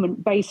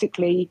government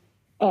basically,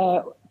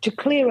 to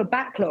clear a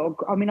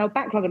backlog, our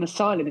backlog on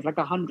asylum is like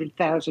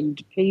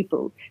 100,000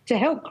 people. To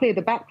help clear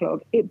the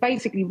backlog, it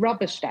basically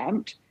rubber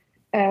stamped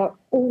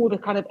all the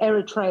kind of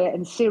Eritrea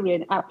and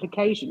Syrian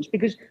applications,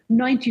 because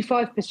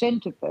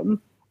 95% of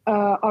them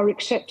are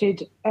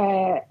accepted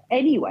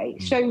anyway.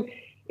 So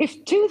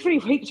if 2 or 3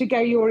 weeks ago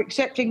you were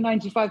accepting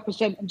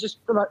 95% and just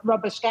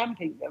rubber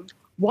stamping them,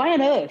 why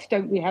on earth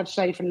don't we have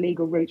safe and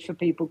legal routes for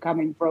people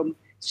coming from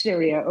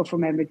Syria or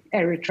from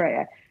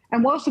Eritrea?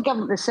 And whilst the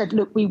government has said,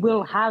 look, we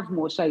will have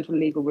more safe and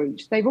legal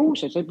routes, they've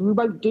also said we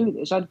won't do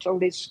this until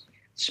this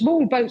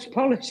small boats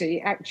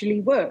policy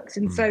actually works.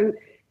 And so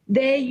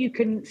there you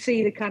can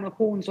see the kind of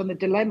horns on the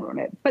dilemma on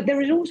it. But there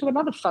is also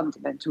another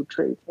fundamental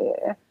truth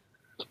here.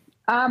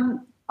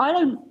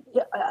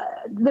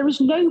 There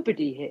is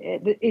nobody here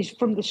that is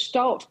from the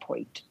start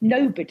point,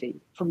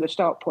 nobody from the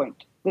start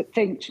point that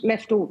thinks,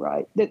 left or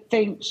right, that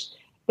thinks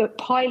that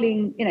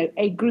piling,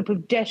 a group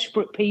of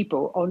desperate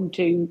people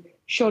onto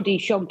shoddy,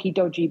 shonky,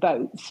 dodgy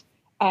boats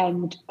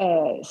and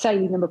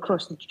sailing them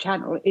across the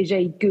channel is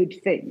a good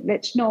thing.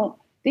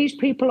 These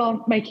people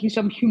aren't making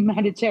some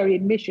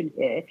humanitarian mission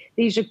here.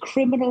 These are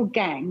criminal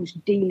gangs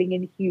dealing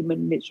in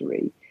human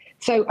misery.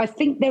 So I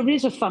think there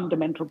is a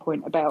fundamental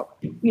point about,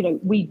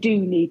 we do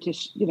need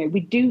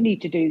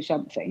to do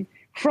something.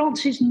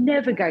 France is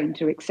never going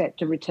to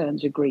accept a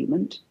returns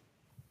agreement.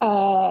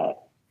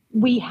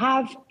 We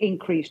have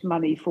increased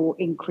money for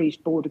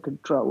increased border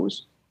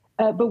controls,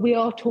 but we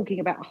are talking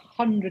about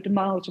 100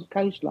 miles of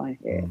coastline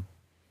here.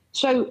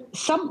 So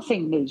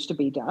something needs to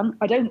be done.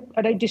 I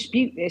don't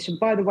dispute this. And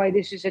by the way,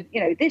 this is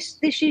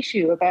this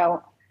issue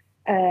about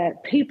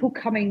people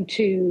coming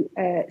to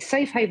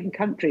safe haven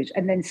countries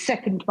and then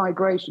second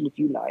migration, if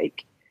you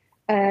like,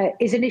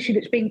 is an issue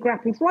that's being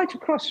grappled right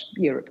across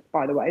Europe,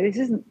 by the way. This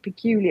isn't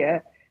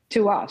peculiar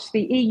to us.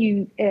 The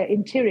EU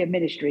Interior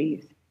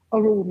Ministries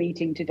are all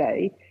meeting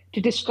today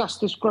to discuss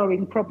this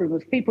growing problem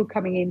of people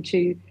coming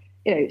into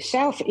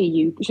South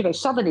EU,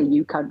 southern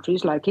EU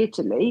countries like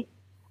Italy,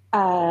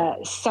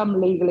 some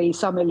legally,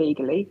 some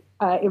illegally,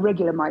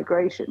 irregular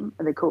migration,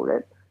 they call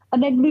it,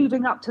 and then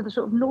moving up to the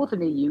sort of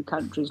northern EU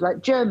countries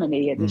like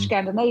Germany and the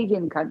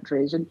Scandinavian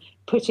countries, and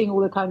putting all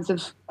the kinds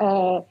of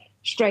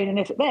strain and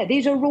effort there.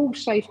 These are all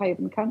safe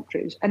haven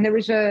countries, and there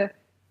is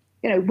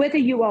whether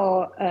you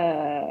are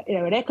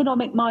an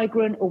economic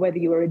migrant or whether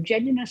you are a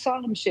genuine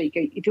asylum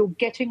seeker, if you're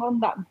getting on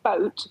that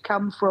boat to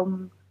come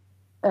from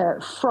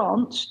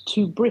France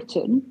to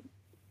Britain,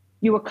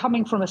 you are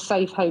coming from a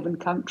safe haven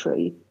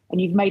country, and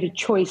you've made a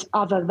choice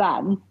other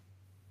than,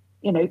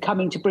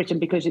 coming to Britain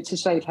because it's a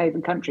safe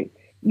haven country.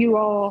 You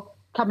are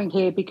coming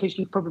here because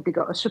you've probably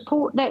got a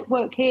support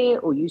network here,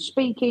 or you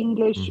speak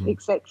English,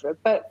 etc.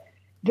 But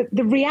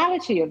the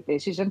reality of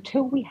this is,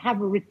 until we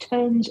have a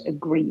returns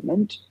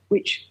agreement,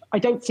 which I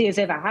don't see us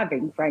ever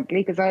having,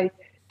 frankly, because I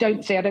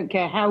don't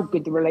care how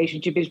good the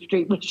relationship is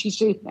between Rishi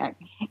Sunak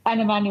and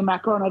Emmanuel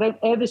Macron. I don't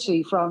ever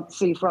see France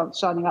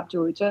signing up to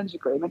a returns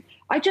agreement.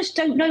 I just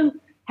don't know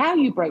how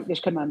you break this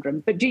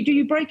conundrum. But do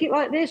you break it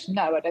like this?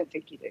 No, I don't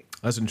think you do.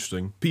 That's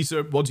interesting.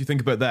 Peter, what do you think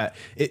about that?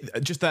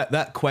 Just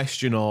that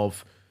question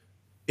of,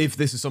 if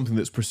this is something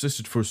that's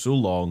persisted for so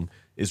long,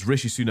 is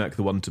Rishi Sunak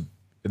the one to,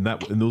 in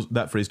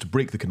that phrase, to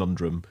break the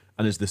conundrum,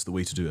 and is this the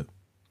way to do it?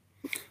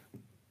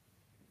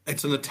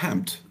 It's an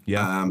attempt.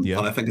 Yeah. And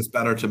I think it's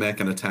better to make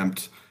an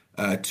attempt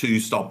to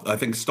stop. I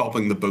think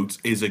stopping the boats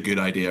is a good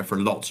idea for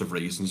lots of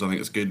reasons. I think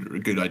it's a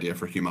good idea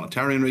for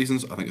humanitarian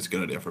reasons. I think it's a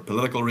good idea for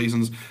political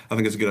reasons. I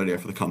think it's a good idea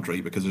for the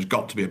country, because there's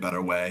got to be a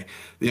better way.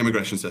 The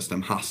immigration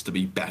system has to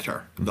be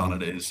better than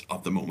it is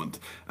at the moment.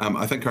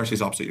 I think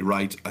Kirsty's absolutely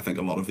right. I think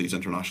a lot of these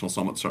international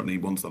summits, certainly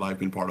ones that I've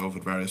been part of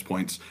at various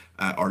points,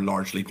 are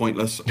largely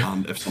pointless.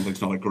 And if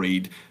something's not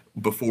agreed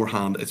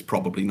beforehand, it's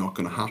probably not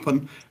going to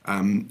happen.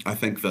 I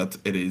think that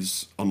it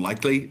is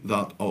unlikely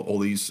that all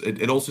these...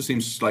 It also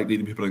seems slightly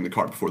to be putting the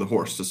cart before the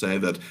horse to say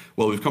that,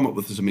 well, we've come up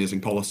with this amazing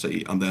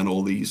policy, and then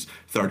all these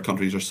third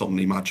countries are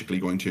suddenly magically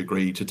going to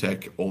agree to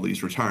take all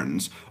these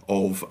returns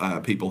of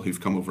people who've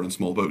come over in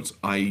small boats.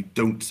 I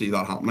don't see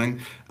that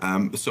happening.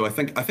 So I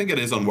think it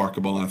is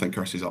unworkable, and I think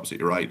Kirsty's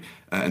absolutely right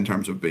in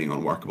terms of being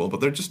unworkable. But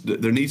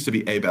there needs to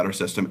be a better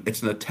system.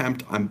 It's an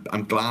attempt.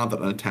 I'm glad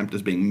that an attempt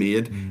is being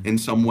made in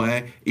some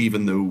way,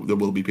 even though there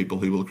will be people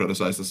who will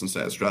criticise this and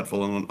say it's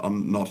dreadful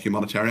and not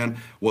humanitarian.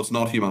 What's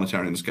not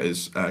humanitarian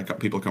is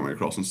people coming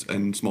across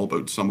in small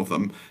boats, some of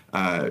them,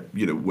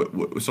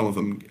 some of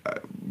them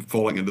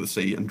falling into the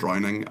sea and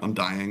drowning and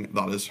dying.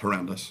 That is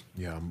horrendous.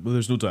 Yeah, well,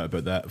 there's no doubt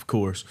about that, of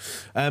course.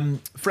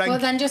 Frank? Well,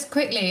 then just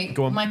quickly,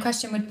 my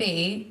question would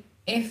be,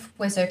 if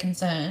we're so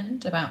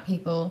concerned about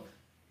people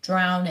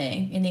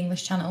drowning in the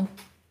English Channel,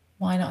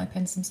 why not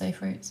open some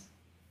safe routes?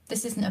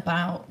 This isn't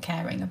about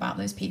caring about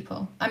those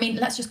people. I mean,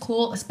 let's just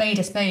call a spade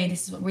a spade.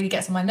 This is what really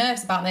gets on my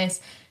nerves about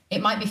this.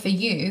 It might be for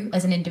you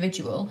as an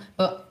individual,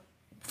 but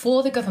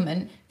for the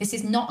government, this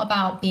is not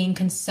about being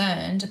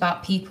concerned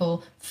about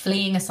people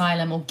fleeing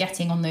asylum or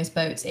getting on those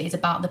boats. It is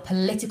about the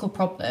political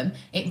problem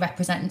it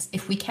represents.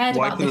 If we cared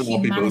about the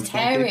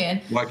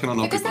humanitarian... Why can it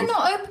not because they're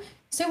not open.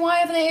 So why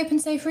haven't they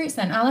opened safe routes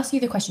then? I'll ask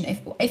you the question.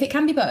 If it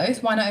can be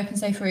both, why not open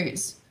safe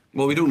routes?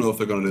 Well, we don't know if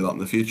they're going to do that in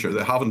the future.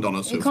 They haven't done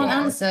it so far. You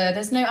can't answer.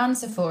 There's no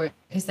answer for it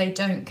because they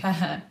don't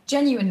care.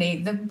 Genuinely,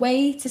 the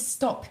way to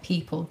stop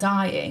people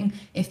dying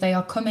if they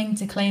are coming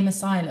to claim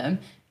asylum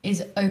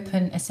is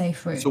open a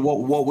safe route. So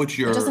what would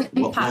your... It doesn't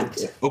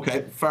impact.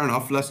 Okay, fair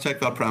enough. Let's take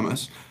that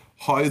premise.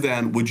 How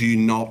then would you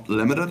not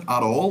limit it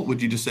at all?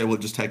 Would you just say, we'll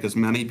just take as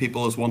many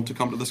people as want to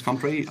come to this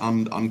country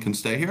and can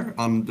stay here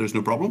and there's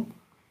no problem?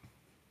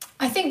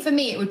 I think for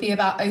me, it would be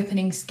about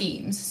opening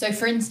schemes. So,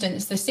 for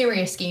instance, the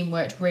Syria scheme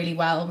worked really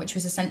well, which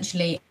was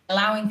essentially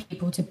allowing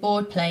people to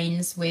board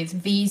planes with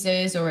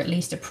visas or at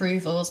least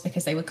approvals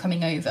because they were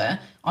coming over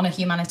on a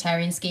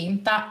humanitarian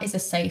scheme. That is a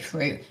safe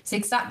route. It's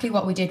exactly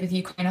what we did with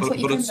Ukraine. I thought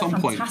Ukraine was a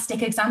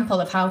fantastic example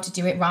of how to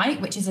do it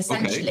right, which is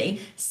essentially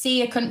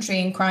see a country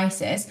in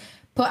crisis,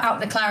 put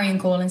out the clarion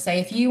call and say,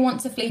 if you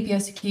want to flee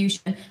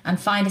persecution and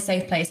find a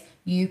safe place,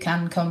 you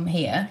can come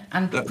here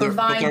and provide.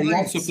 But there are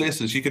lots of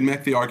places you can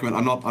make the argument.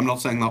 I'm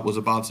not saying that was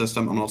a bad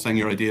system. I'm not saying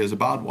your idea is a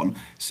bad one.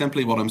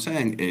 Simply what I'm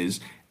saying is,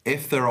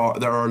 if there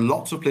are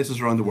lots of places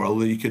around the world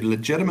where you could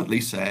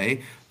legitimately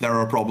say there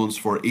are problems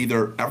for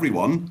either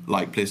everyone,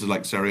 like places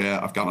like Syria,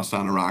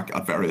 Afghanistan, Iraq,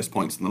 at various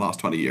points in the last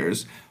 20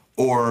 years,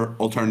 or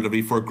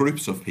alternatively for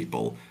groups of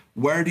people,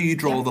 where do you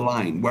draw the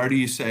line? Where do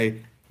you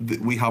say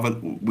that we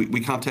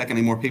can't take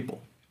any more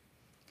people?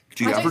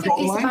 Do you ever draw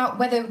the line? It's about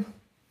whether.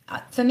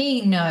 For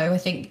me, no. I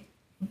think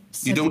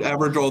you don't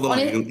ever draw the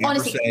line. You don't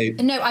honestly, ever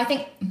say... No,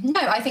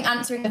 I think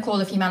answering the call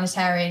of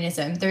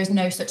humanitarianism, there is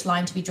no such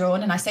line to be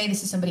drawn. And I say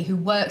this as somebody who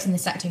works in the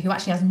sector, who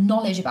actually has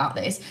knowledge about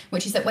this,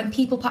 which is that when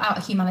people put out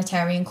a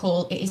humanitarian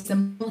call, it is the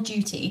moral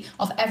duty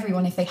of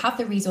everyone, if they have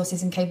the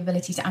resources and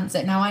capability, to answer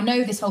it. Now, I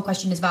know this whole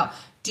question is about,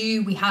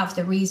 do we have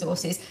the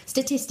resources?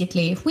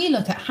 Statistically, if we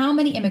look at how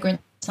many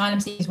immigrants,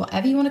 asylum seekers,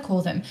 whatever you want to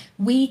call them,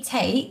 we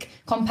take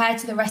compared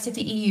to the rest of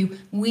the EU,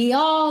 we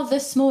are the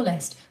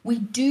smallest. We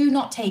do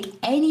not take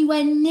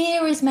anywhere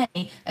near as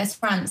many as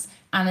France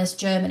and as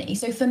Germany.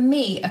 So for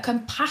me, a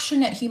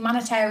compassionate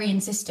humanitarian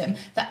system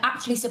that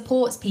actually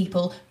supports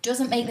people,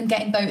 doesn't make them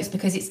get in boats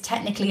because it's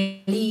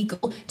technically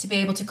illegal to be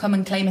able to come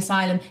and claim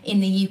asylum in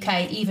the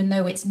UK, even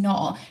though it's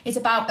not. It's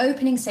about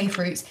opening safe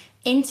routes,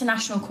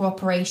 international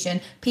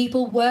cooperation,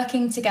 people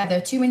working together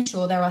to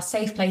ensure there are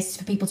safe places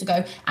for people to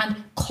go, and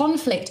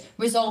conflict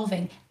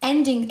resolving,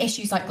 ending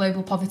issues like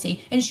global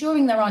poverty,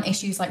 ensuring there aren't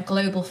issues like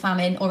global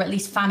famine, or at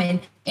least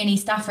famine in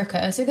East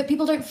Africa, so that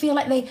people don't feel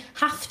like they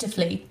have to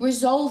flee,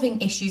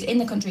 resolving issues in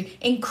the country,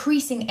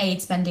 increasing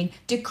aid spending,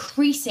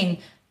 decreasing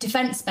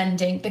defence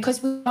spending,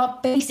 because we are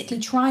basically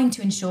trying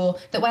to ensure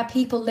that where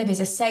people live is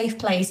a safe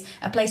place,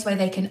 a place where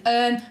they can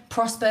earn,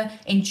 prosper,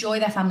 enjoy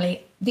their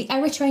family. The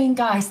Eritrean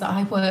guys that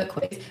I work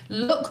with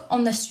look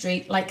on the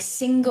street like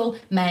single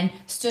men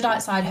stood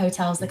outside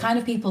hotels, the kind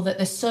of people that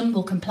the Sun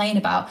will complain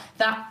about.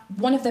 That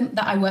one of them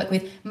that I work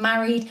with,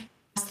 married,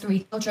 has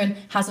 3 children,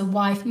 has a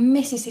wife,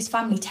 misses his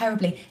family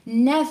terribly,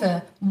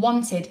 never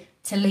wanted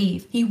to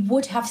leave. He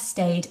would have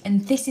stayed.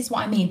 And this is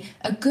what I mean.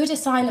 A good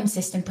asylum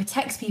system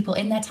protects people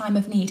in their time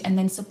of need and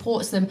then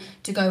supports them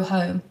to go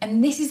home.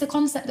 And this is the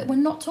concept that we're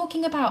not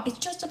talking about. It's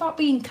just about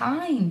being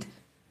kind.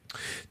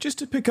 Just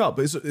to pick up,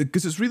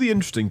 because it's really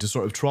interesting to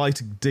sort of try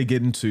to dig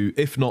into,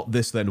 if not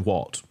this, then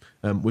what,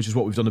 which is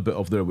what we've done a bit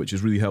of there, which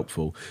is really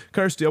helpful.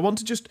 Kirsty, I want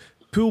to just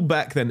pull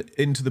back then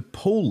into the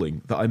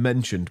polling that I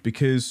mentioned,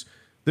 because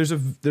there's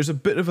a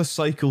bit of a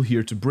cycle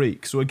here to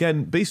break. So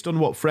again, based on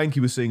what Frankie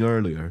was saying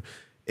earlier,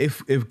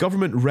 if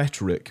government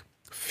rhetoric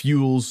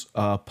fuels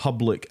a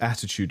public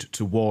attitude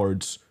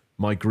towards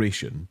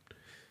migration,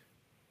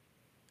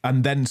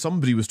 and then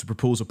somebody was to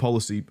propose a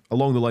policy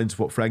along the lines of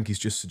what Frankie's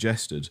just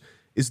suggested,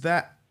 is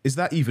that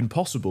even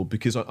possible?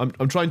 Because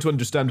I'm trying to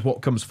understand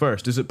what comes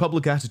first. Is it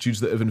public attitudes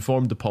that have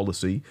informed the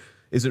policy?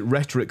 Is it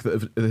rhetoric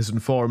that has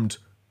informed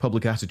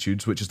public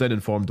attitudes, which has then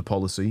informed the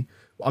policy?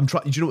 Do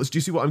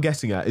you see what I'm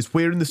getting at? Is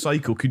where in the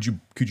cycle could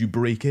you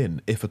break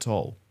in, if at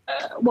all?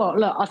 Well,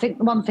 look, I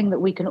think one thing that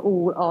we can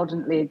all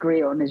ardently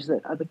agree on is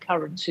that the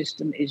current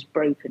system is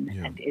broken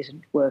and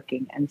isn't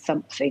working, and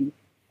something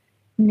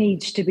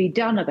needs to be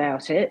done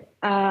about it.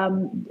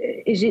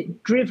 Is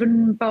it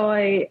driven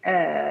by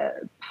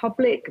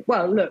public?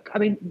 Well, look, I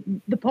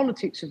mean, the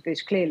politics of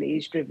this clearly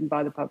is driven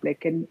by the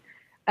public, and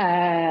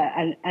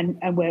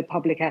where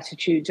public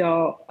attitudes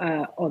are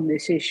on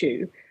this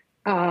issue.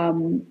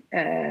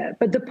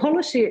 But the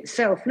policy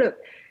itself, look,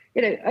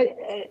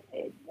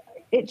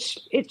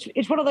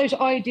 it's one of those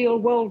ideal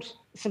world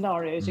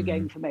scenarios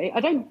again for me.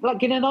 I don't,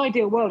 like, in an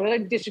ideal world, I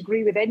don't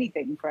disagree with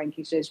anything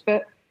Frankie says,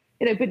 but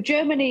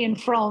Germany and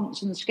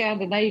France and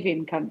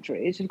Scandinavian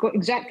countries have got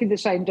exactly the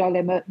same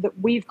dilemma that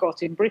we've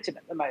got in Britain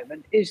at the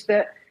moment, is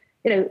that,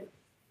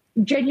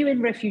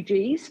 genuine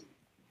refugees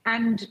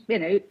and,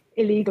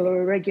 illegal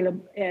or irregular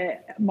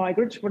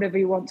migrants, whatever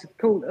you want to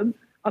call them,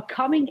 are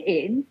coming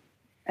in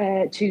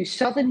to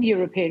southern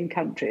European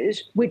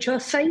countries, which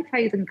are safe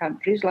haven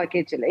countries like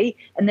Italy,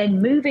 and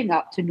then moving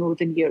up to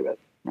northern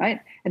Europe, right?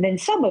 And then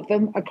some of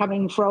them are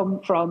coming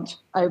from France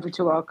over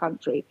to our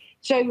country.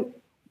 So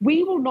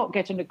we will not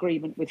get an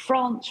agreement with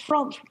France.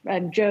 France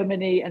and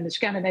Germany and the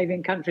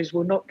Scandinavian countries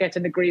will not get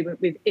an agreement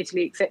with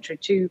Italy, etc.,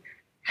 to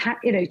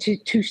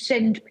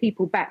send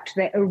people back to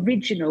their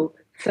original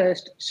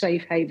first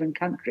safe haven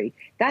country.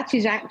 That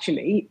is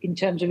actually, in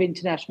terms of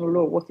international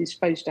law, what is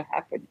supposed to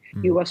happen.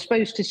 You are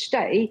supposed to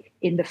stay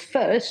in the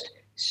first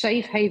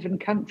safe haven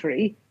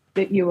country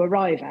that you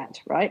arrive at,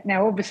 right?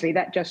 Now, obviously,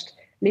 that just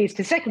leads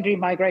to secondary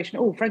migration.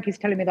 Oh, Frankie's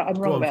telling me that I'm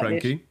wrong about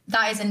Frankie. This.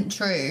 That isn't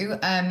true.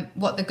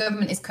 What the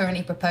government is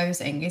currently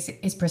proposing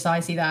is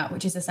precisely that,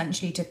 which is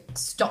essentially to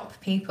stop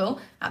people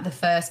at the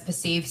first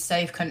perceived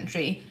safe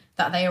country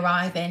that they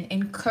arrive in.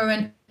 In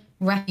current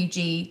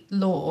refugee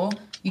law,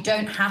 you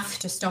don't have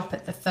to stop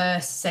at the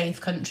first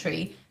safe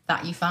country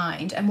that you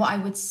find. And what I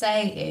would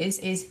say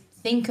is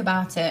think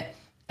about it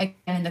again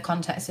in the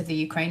context of the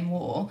Ukraine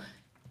war.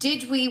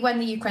 Did we, when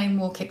the Ukraine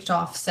war kicked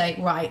off, say,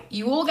 right,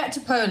 you all get to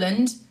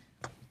Poland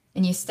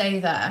and you stay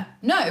there?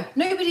 No,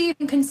 nobody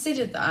even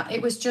considered that.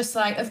 It was just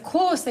like, of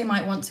course they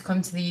might want to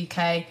come to the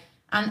UK,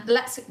 and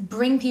let's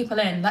bring people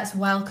in, let's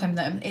welcome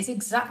them. It's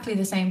exactly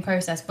the same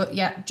process, but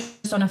yet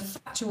just on a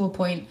factual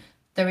point,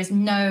 there is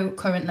no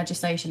current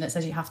legislation that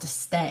says you have to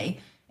stay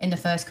in the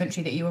first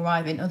country that you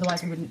arrive in.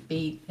 Otherwise, we wouldn't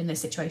be in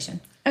this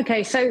situation.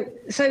 Okay, so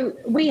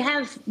we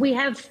have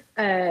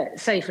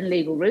safe and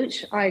legal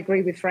routes. I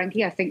agree with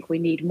Frankie. I think we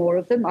need more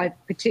of them. I'm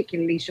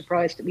particularly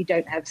surprised that we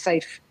don't have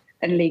safe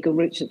and legal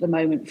routes at the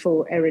moment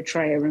for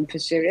Eritrea and for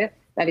Syria.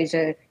 That is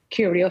a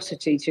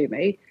curiosity to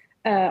me.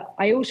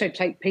 I also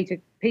take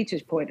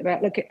Peter's point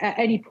about, look, at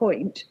any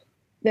point,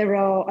 there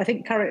are, I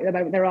think currently at the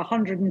moment, there are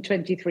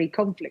 123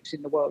 conflicts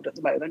in the world at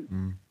the moment.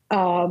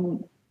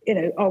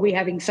 Are we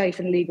having safe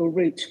and legal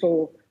routes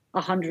for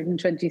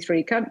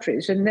 123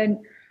 countries? And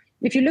then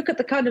if you look at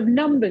the kind of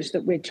numbers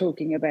that we're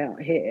talking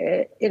about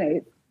here,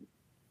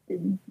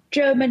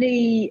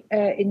 Germany,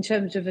 in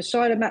terms of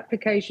asylum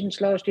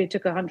applications last year,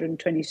 took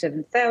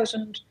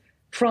 127,000.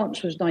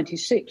 France was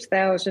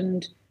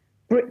 96,000.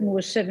 Britain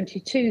was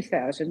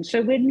 72,000.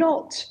 So we're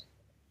not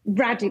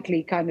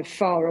radically kind of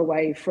far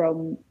away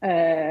from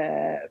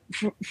where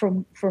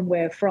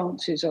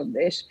France is on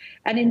this.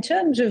 And in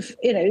terms of,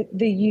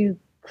 the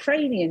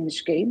Ukrainian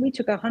scheme, we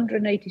took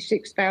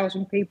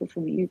 186,000 people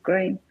from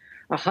Ukraine,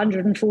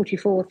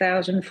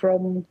 144,000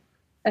 from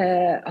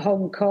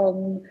Hong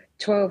Kong,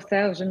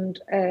 12,000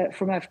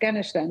 from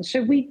Afghanistan.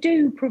 So we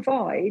do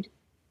provide,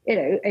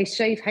 a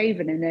safe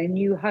haven and a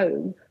new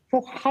home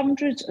for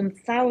hundreds and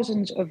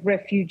thousands of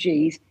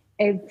refugees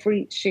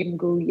every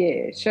single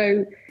year.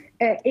 So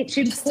it's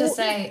important. Just to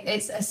say,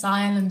 it's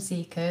asylum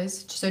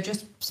seekers. So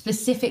just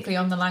specifically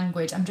on the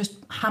language, I'm just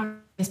hammering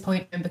this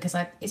point in because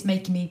it's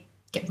making me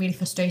get really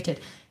frustrated.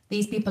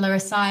 These people are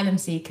asylum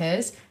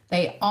seekers.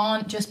 They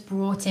aren't just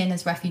brought in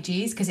as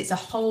refugees because it's a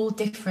whole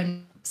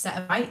different set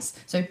of rights.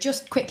 So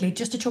just quickly,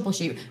 just to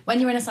troubleshoot, when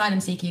you're an asylum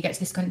seeker, you get to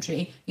this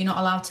country, you're not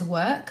allowed to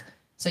work.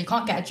 So you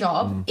can't get a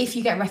job. If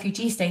you get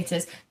refugee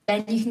status,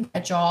 then you can get a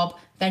job,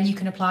 then you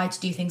can apply to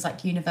do things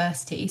like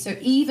university. So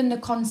even the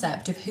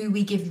concept of who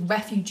we give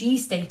refugee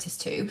status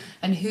to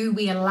and who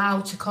we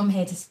allow to come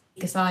here to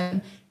seek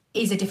asylum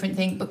is a different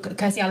thing. But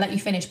Kirsty, I'll let you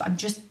finish, but I'm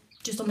just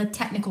on the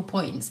technical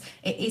points,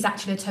 it is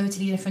actually a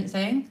totally different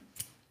thing.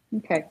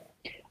 Okay.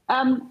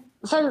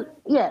 So,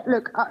 yeah,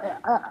 look,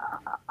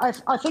 I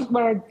think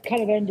where I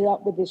kind of ended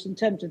up with this in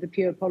terms of the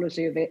pure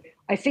policy of it,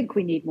 I think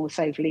we need more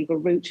safe legal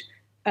routes.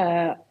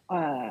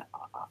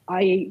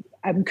 I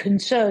am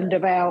concerned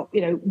about,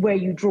 where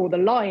you draw the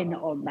line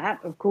on that.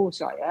 Of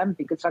course I am,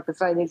 because like I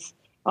say, there's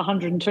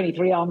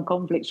 123 armed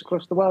conflicts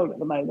across the world at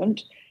the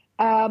moment.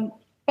 But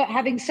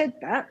having said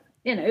that,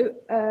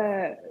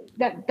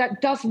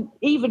 that doesn't,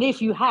 even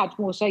if you had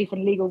more safe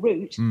and legal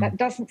routes, that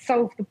doesn't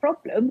solve the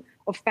problem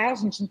of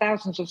thousands and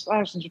thousands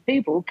of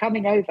people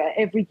coming over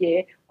every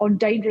year on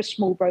dangerous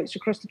small boats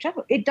across the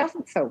channel. It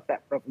doesn't solve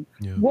that problem.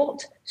 Yeah.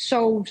 What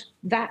solves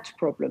that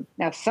problem?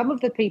 Now, some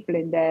of the people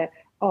in there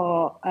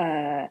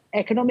are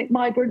economic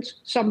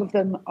migrants. Some of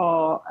them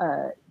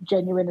are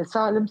genuine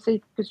asylum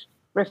seekers,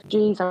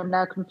 refugees. I'm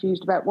now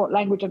confused about what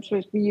language I'm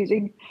supposed to be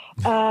using.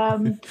 I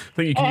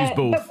think you can use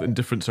both in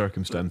different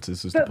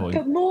circumstances, is the point.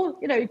 But more,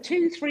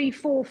 2, 3,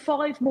 4,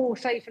 5 more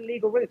safe and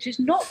legal routes is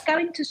not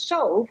going to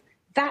solve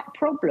that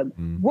problem.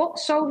 What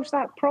solves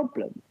that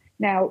problem?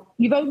 Now,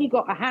 you've only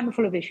got a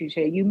handful of issues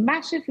here. You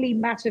massively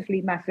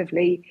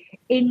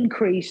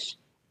increase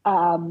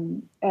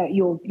your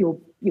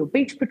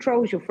beach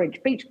patrols, your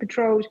French beach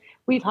patrols.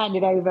 We've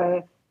handed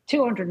over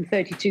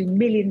 £232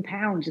 million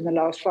in the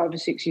last 5 or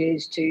 6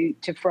 years to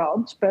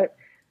France, but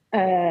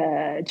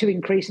to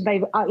increase, and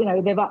they've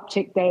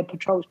upticked their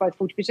patrols by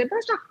 40%.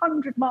 That's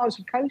 100 miles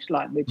of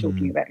coastline we're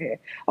talking about here.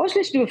 I was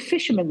listening to a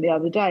fisherman the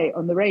other day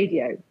on the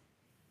radio,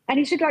 and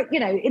he said,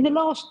 in the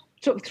last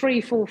sort of 3,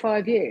 4,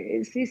 5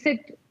 years, he said,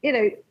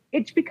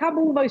 it's become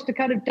almost a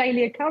kind of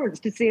daily occurrence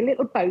to see a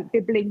little boat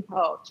bibbling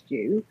past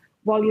you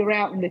while you're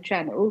out in the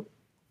channel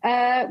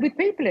with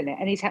people in it.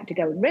 And he's had to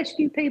go and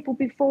rescue people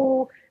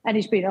before, and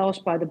he's been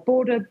asked by the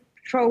Border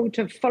Patrol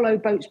to follow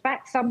boats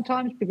back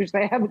sometimes because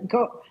they haven't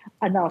got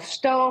enough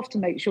staff to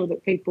make sure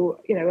that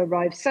people,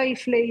 arrive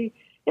safely.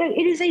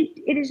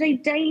 It is a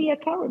daily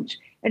occurrence.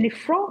 And if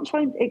France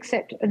won't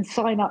accept and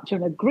sign up to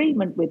an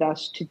agreement with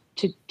us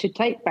to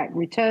take back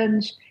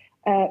returns,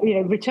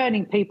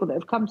 returning people that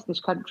have come to this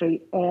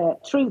country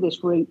through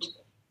this route,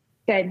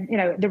 then,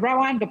 the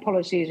Rwanda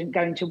policy isn't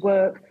going to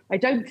work. I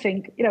don't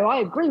think, I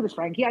agree with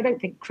Frankie, I don't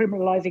think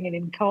criminalising and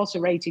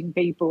incarcerating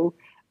people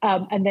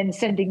and then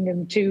sending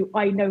them to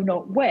I know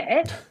not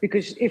where,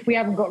 because if we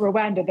haven't got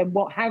Rwanda, then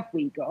what have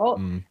we got?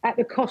 At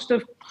the cost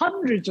of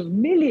hundreds of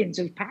millions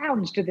of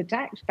pounds to the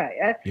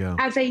taxpayer,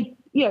 as a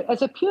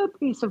pure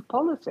piece of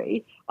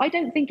policy, I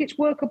don't think it's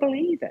workable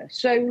either.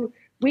 So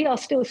we are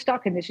still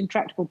stuck in this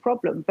intractable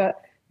problem.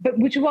 But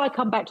which is why I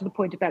come back to the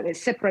point about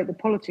let's separate the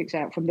politics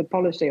out from the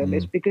policy on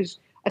this, because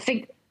I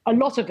think a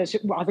lot of us,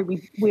 I think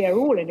we are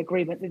all in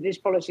agreement that this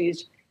policy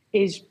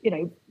is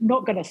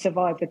not going to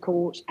survive the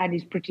courts and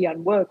is pretty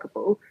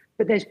unworkable,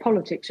 but there's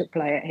politics at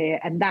play here,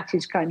 and that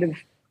is kind of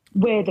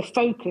where the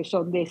focus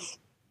on this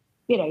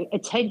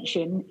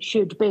attention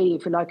should be,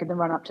 if you like, in the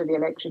run up to the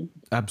election.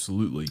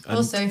 Absolutely. And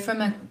also,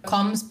 from a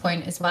comms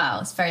point as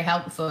well, it's very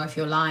helpful if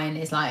your line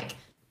is like,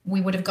 we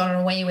would have gone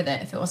away with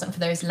it if it wasn't for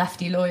those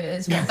lefty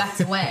lawyers. What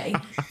better way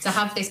to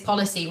have this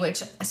policy,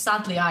 which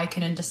sadly I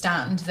can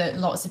understand that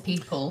lots of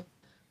people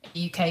in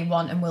the UK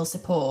want and will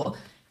support,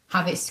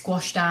 have it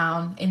squashed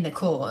down in the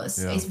courts.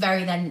 It's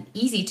very then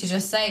easy to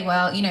just say,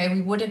 well,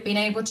 we would have been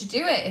able to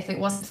do it if it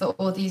wasn't for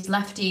all these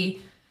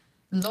lefty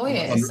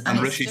lawyers. And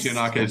Rishi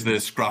Sunak is the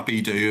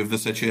Scrappy Doo of the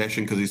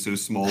situation because he's so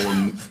small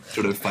and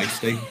sort of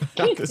feisty.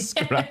 The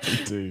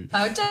Scrappy Doo.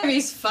 Oh,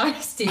 Jeremy's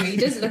feisty. He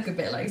does look a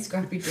bit like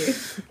Scrappy Doo.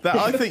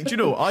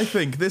 I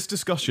think this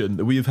discussion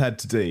that we have had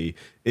today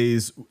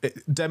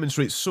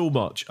demonstrates so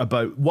much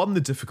about, 1, the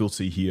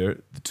difficulty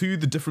here, 2,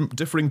 the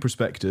differing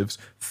perspectives,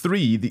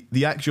 3,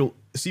 the actual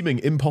seeming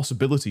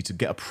impossibility to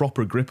get a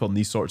proper grip on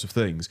these sorts of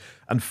things,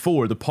 and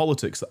 4, the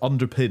politics that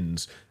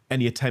underpins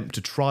any attempt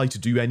to try to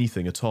do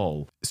anything at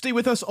all. Stay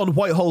with us on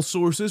Whitehall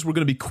Sources. We're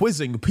going to be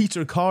quizzing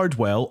Peter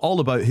Cardwell all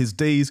about his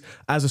days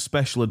as a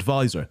special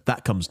advisor.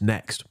 That comes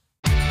next.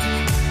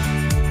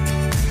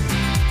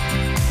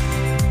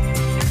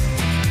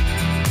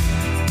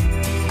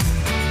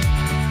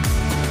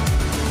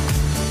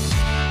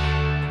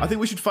 I think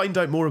we should find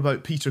out more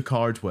about Peter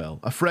Cardwell,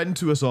 a friend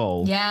to us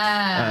all.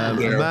 Yeah. A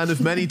man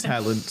of many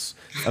talents,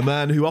 a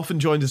man who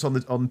often joined us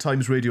on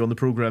Times Radio on the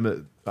programme at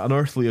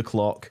unearthly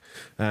o'clock,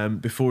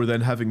 before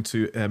then having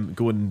to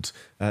go and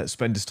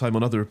spend his time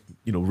on other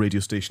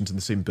radio stations in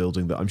the same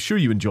building that I'm sure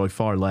you enjoy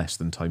far less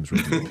than Times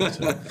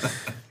Radio.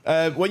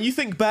 When you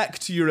think back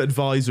to your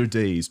advisor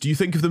days, do you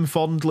think of them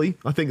fondly?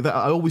 I think that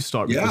I always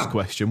start with this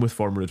question with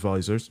former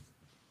advisors.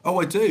 Oh,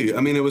 I do.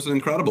 I mean, it was an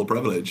incredible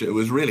privilege. It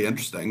was really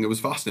interesting. It was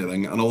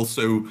fascinating. And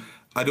also,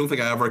 I don't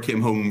think I ever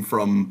came home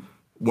from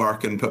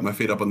work and put my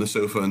feet up on the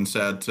sofa and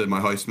said to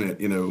my housemate,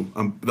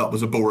 that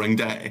was a boring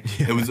day.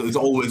 Yeah. It was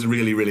always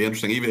really, really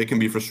interesting. Even it can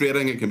be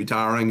frustrating, it can be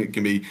tiring, it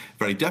can be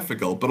very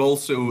difficult, but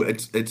also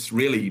it's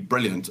really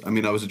brilliant. I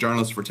mean, I was a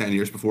journalist for 10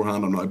 years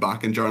beforehand. I'm now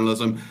back in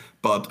journalism,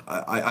 but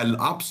I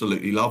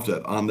absolutely loved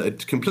it. And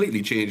it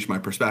completely changed my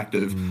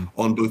perspective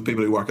on both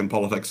people who work in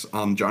politics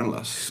and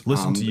journalists.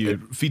 Listen to you,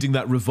 feeding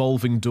that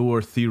revolving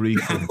door theory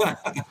from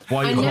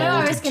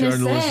Whitehall to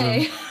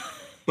journalism.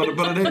 But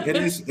it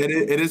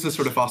is a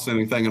sort of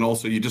fascinating thing, and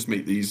also you just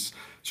meet these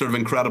sort of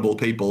incredible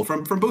people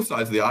from both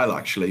sides of the aisle,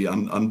 actually.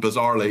 And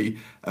bizarrely,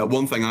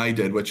 one thing I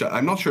did, which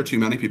I'm not sure too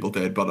many people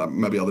did, but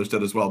maybe others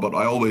did as well, but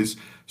I always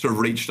sort of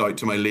reached out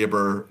to my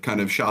Labour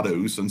kind of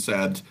shadows and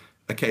said,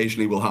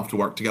 occasionally we'll have to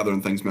work together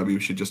and things, maybe we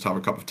should just have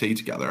a cup of tea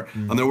together.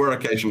 And there were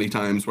occasionally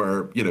times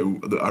where,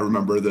 I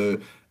remember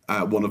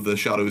one of the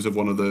shadows of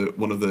one of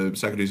the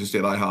secretaries of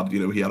state I had,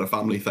 he had a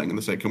family thing, and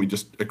they said, can we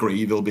just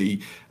agree there'll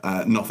be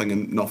no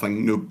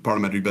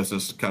parliamentary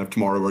business kind of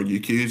tomorrow or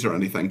UQs or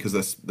anything, because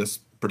this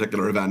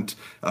particular event,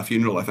 a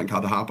funeral, I think,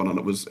 had to happen, and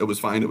it was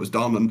fine, it was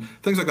done, and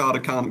things like that.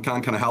 It can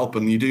kind of help,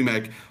 and you do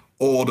make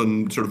odd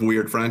and sort of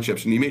weird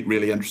friendships, and you meet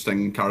really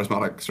interesting,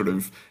 charismatic, sort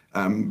of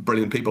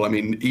brilliant people. I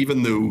mean,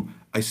 even though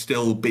I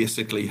still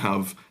basically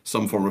have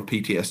some form of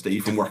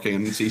PTSD from working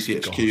in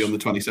CCHQ on the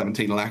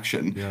 2017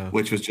 election,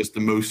 which was just the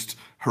most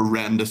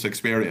horrendous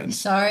experience.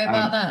 Sorry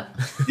about that.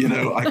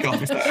 I got,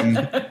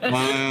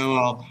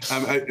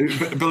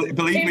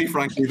 believe me,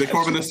 frankly, the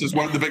Corbynists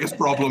weren't the biggest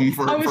problem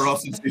for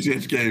us in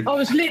CCHQ. I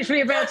was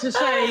literally about to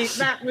say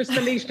that was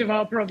the least of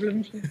our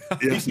problems.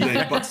 Yes,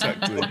 indeed.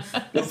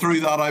 But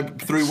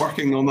through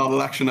working on that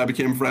election, I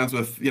became friends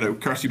with,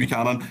 Kirsty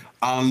Buchanan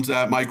and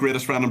my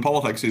greatest friend in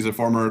politics, who's a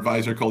former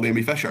advisor called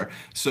Amy Fisher.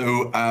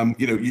 So,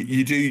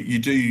 you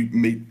do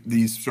meet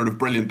these sort of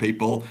brilliant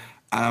people.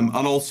 And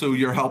also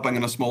you're helping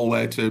in a small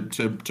way to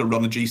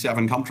run a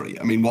G7 country.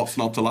 I mean, what's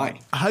not to like?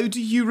 How do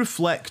you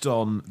reflect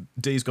on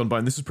days gone by?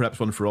 And this is perhaps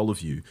one for all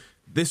of you.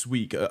 This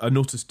week, I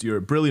noticed your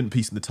brilliant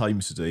piece in the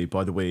Times today,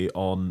 by the way,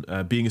 on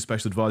being a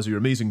special advisor, your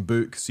amazing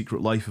book,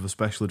 Secret Life of a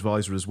Special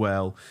Advisor as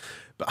well.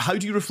 But how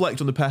do you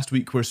reflect on the past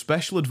week where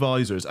special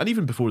advisors, and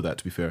even before that,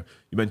 to be fair,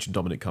 you mentioned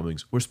Dominic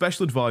Cummings, where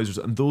special advisors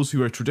and those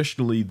who are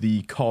traditionally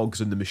the cogs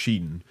in the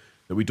machine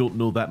that we don't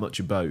know that much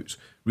about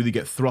really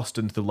get thrust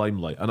into the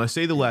limelight? And I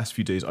say the last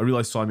few days, I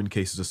realise Simon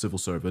Case is a civil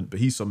servant, but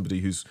he's somebody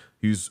who's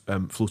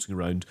floating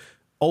around.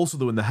 Also,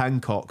 though, in the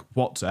Hancock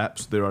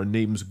WhatsApps, there are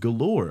names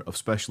galore of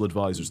special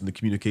advisors in the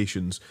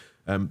communications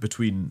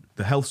between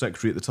the health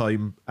secretary at the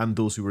time and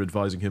those who were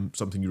advising him,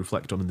 something you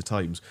reflect on in the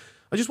Times.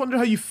 I just wonder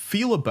how you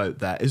feel about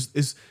that.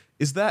 Is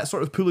that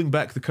sort of pulling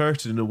back the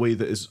curtain in a way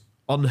that is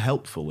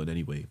unhelpful in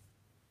any way?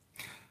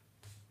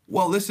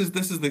 Well, this is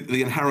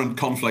the inherent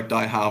conflict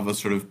I have as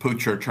sort of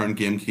poacher turned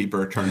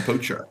gamekeeper turned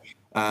poacher,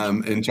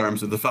 in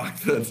terms of the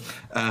fact that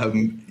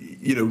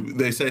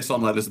they say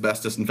sunlight is the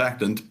best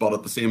disinfectant, but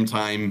at the same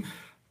time,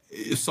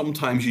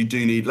 sometimes you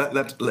do need.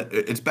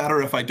 It's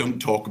better if I don't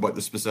talk about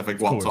the specific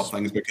WhatsApp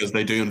things, because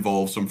they do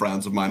involve some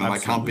friends of mine, and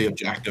Absolutely. I can't be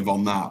objective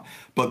on that.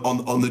 But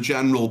on the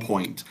general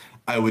point,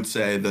 I would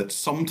say that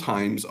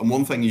sometimes, and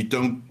one thing you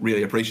don't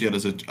really appreciate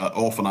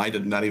often I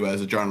didn't anyway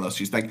as a journalist,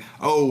 you think,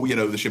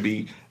 there should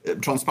be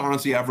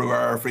transparency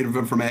everywhere, freedom of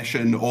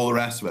information, all the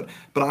rest of it.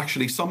 But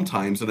actually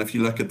sometimes, and if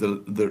you look at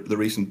the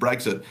recent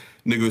Brexit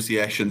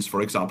negotiations,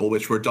 for example,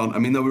 which were done, I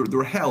mean, they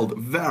were held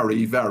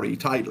very, very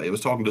tightly. I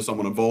was talking to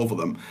someone involved with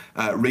them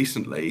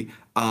recently,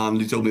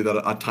 and he told me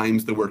that at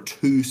times there were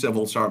two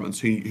civil servants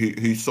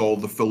who saw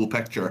the full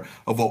picture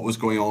of what was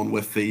going on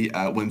with the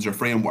Windsor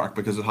framework,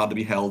 because it had to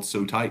be held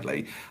so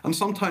tightly. And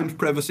sometimes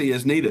privacy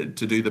is needed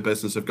to do the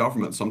business of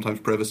government. Sometimes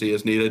privacy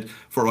is needed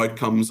for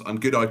outcomes and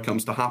good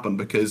outcomes to happen,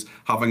 because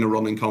having a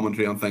running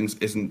commentary on things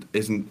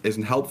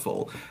isn't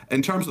helpful.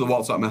 In terms of the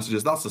WhatsApp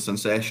messages, that's a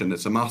sensation.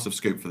 It's a massive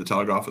scoop for the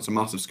Telegraph. It's a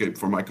massive scoop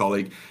for my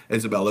colleague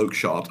Isabel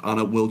Oakeshott, and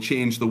it will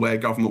change the way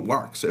government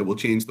works. It will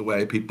change the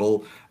way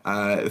people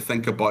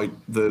think about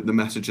the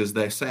messages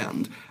they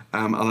send.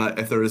 And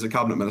if there is a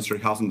cabinet minister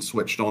who hasn't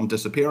switched on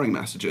disappearing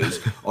messages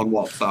on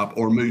WhatsApp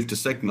or moved to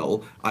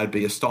Signal, I'd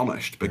be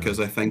astonished, because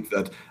I think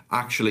that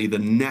actually the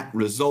net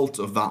result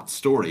of that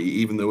story,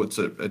 even though it's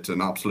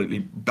an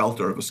absolutely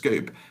belter of a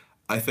scoop,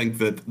 I think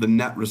that the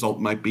net result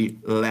might be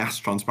less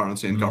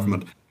transparency in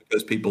government,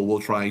 because people will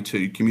try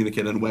to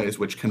communicate in ways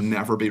which can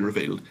never be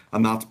revealed.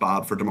 And that's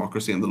bad for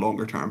democracy in the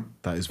longer term.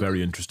 That is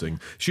very interesting.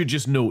 Should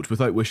just note,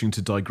 without wishing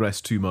to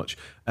digress too much,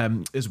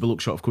 Isabel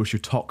Oakeshott, of course, your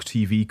Talk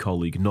TV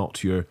colleague,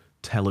 not your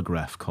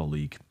Telegraph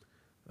colleague.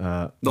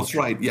 That's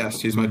right, yes,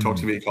 she's my Talk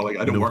TV colleague.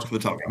 I don't work for the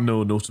Telegraph.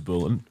 No,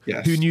 notable. And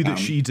yes, who knew that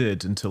she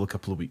did until a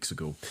couple of weeks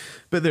ago?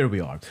 But there we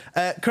are.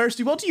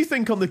 Kirsty, what do you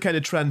think on the kind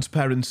of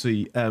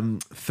transparency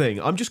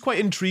thing? I'm just quite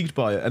intrigued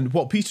by it. And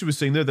what Peter was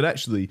saying there, that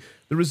actually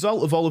the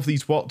result of all of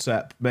these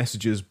WhatsApp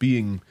messages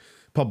being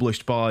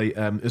published by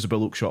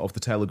Isabel Oakeshott of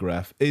the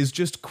Telegraph is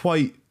just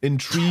quite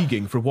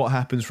intriguing for what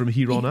happens from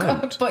here on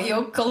out. But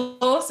your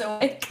claws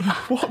away.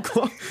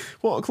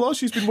 What claws?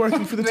 She's been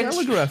working for the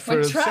Telegraph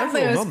for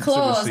several months.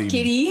 Claws,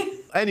 kitty.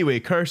 Anyway,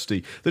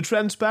 Kirsty, the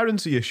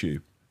transparency issue.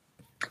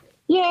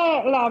 Yeah,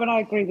 I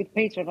agree with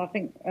Peter, and I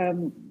think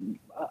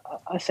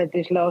I said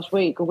this last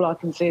week. All I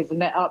can see as the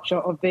net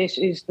upshot of this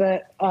is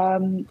that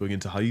going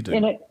into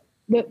hiding.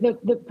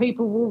 That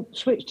people will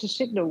switch to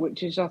Signal,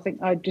 which is, I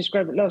think I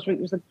described it last week,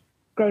 was the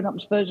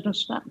grown-ups version of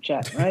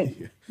Snapchat, right?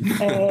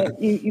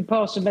 You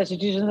pass the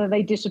messages and then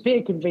they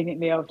disappear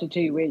conveniently after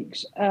 2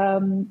 weeks.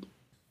 And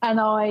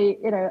I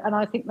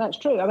think that's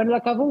true. I mean,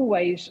 I've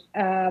always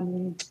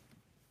tried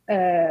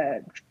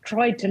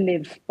to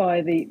live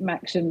by the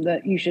maxim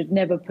that you should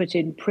never put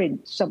in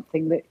print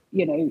something that,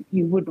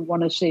 you wouldn't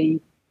want to see,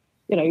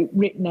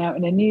 written out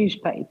in a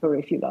newspaper,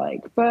 if you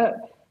like. But,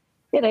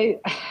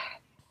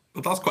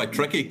 But that's quite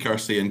tricky,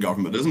 Kirsty, in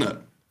government, isn't it?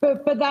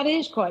 But that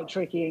is quite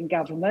tricky in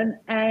government.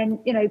 And,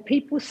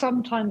 people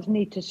sometimes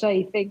need to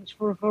say things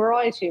for a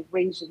variety of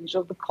reasons,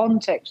 or the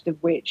context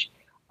of which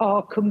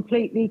are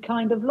completely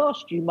kind of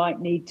lost. You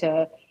might need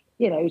to,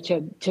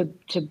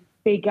 to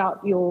big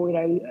up your,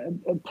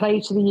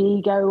 play to the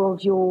ego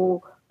of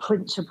your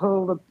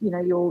principal,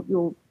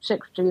 your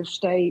Secretary of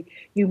State.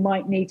 You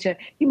might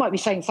be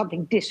saying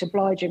something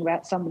disobliging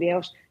about somebody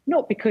else,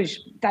 not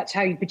because that's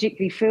how you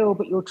particularly feel,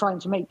 but you're trying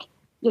to make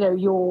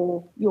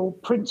your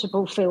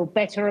principal feel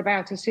better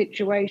about a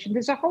situation.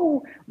 There's a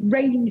whole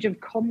range of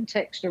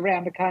context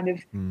around a kind of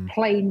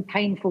plain,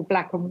 painful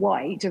black and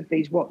white of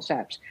these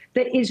WhatsApps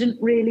that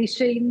isn't really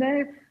seen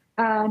there.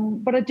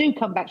 But I do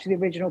come back to the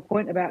original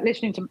point about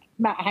listening to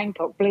Matt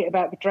Hancock bleat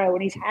about betrayal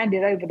when he's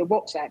handed over the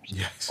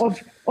WhatsApps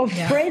of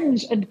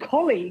friends and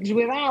colleagues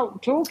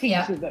without talking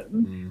to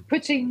them,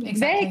 putting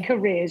their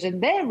careers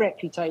and their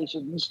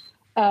reputations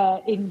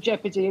in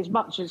jeopardy as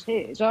much as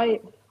his.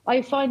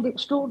 I find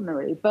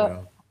extraordinary,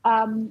 but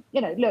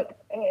look,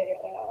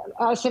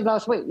 I said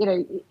last week,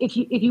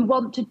 if you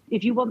want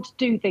to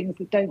do things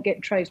that don't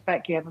get traced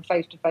back, you have a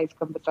face-to-face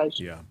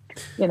conversation. Yeah.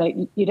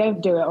 You don't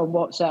do it on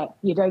WhatsApp.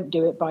 You don't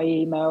do it by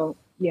email.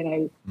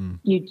 You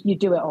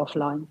do it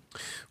offline.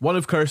 One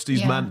of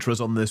Kirsty's mantras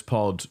on this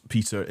pod,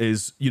 Peter,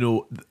 is,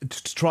 to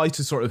try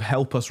to sort of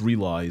help us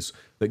realise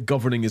that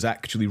governing is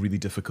actually really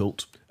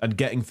difficult and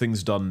getting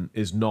things done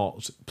is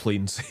not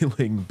plain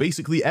sailing,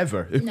 basically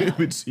ever, it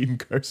would seem,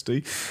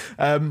 Kirsty.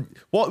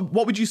 What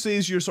would you say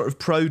is your sort of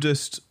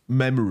proudest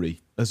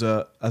memory as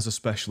a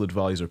special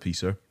advisor,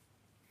 Peter?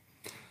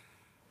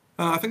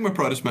 I think my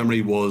proudest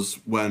memory was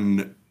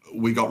when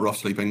we got rough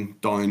sleeping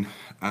down.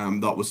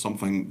 That was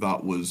something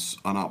that was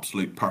an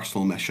absolute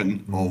personal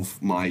mission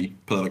of my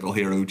political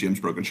hero, James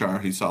Brokenshire,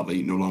 who's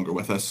sadly no longer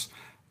with us.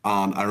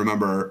 And I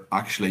remember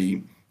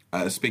actually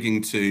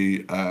speaking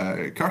to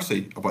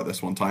Kirsty about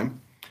this one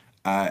time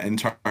in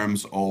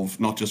terms of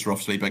not just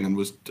rough sleeping, and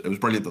it was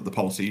brilliant that the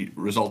policy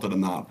resulted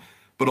in that,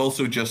 but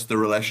also just the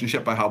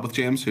relationship I had with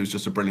James, who's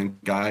just a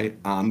brilliant guy.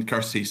 And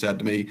Kirsty said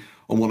to me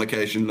on one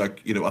occasion, look,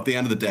 at the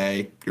end of the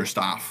day, your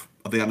staff,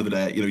 at the end of the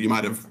day, you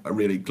might have a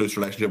really close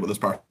relationship with this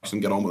person,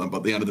 get on with them, but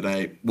at the end of the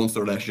day, once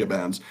the relationship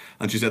ends,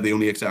 and she said the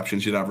only exception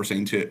she'd ever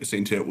seen to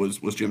it was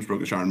James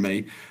Brokenshire and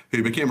me,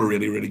 who became a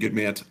really, really good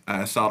mate.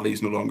 Sadly,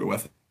 he's no longer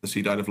with us.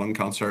 He died of lung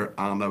cancer,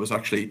 and I was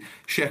actually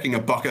shaking a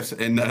bucket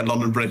in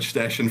London Bridge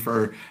Station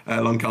for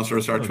lung cancer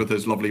research with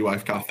his lovely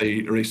wife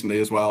Kathy recently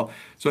as well.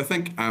 So I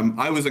think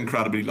I was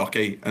incredibly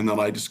lucky in that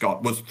I just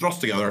was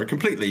thrust together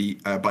completely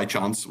by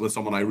chance with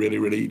someone I really,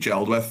 really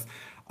gelled with.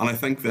 And I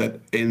think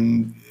that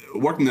in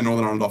working in the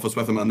Northern Ireland office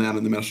with him and then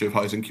in the Ministry of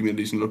Housing,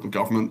 Communities and Local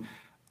Government,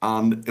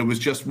 and it was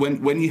just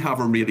when you have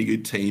a really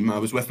good team. I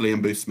was with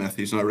Liam Booth-Smith,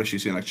 who's now Rishi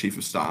Sunak Chief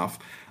of Staff,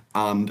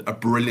 and a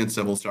brilliant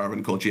civil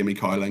servant called Jamie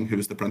Cowling, who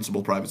is the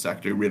Principal Private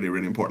Secretary, really,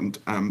 really important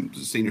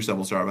senior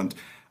civil servant,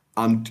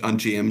 and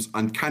James,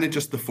 and kind of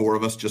just the four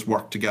of us just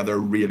worked together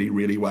really,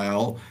 really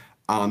well.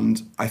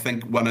 And I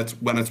think when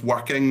it's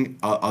working,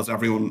 as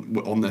everyone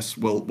on this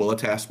will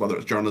attest, whether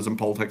it's journalism,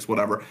 politics,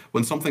 whatever,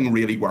 when something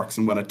really works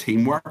and when a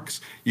team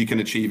works, you can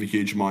achieve a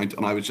huge amount.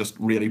 And I was just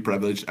really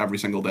privileged every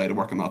single day to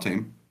work on that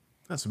team.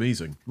 That's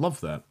amazing.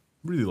 Love that.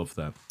 Really love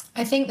that.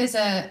 I think there's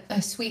a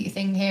sweet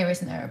thing here,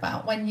 isn't there,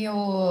 about when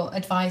you're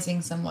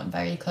advising someone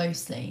very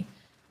closely.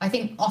 I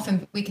think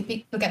often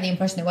people get the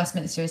impression that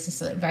Westminster is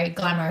this very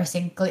glamorous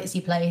and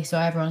glitzy place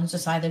where everyone's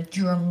just either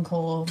drunk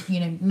or,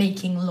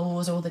 making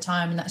laws all the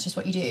time, and that's just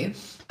what you do.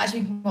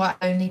 Actually, quite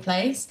a lonely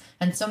place.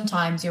 And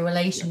sometimes your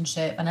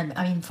relationship, and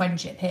I mean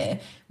friendship here,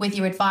 with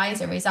your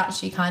advisor is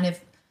actually kind of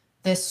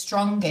the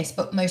strongest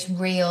but most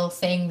real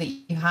thing that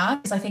you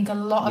have. Because I think a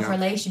lot of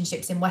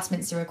relationships in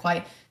Westminster are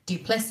quite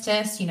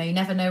duplicitous. You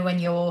never know when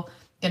you're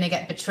going to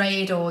get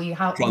betrayed, or you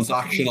have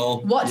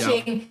transactional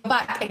watching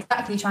back,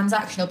 exactly,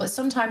 transactional. But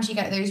sometimes you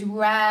get those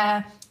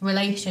rare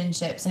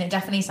relationships, and it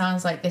definitely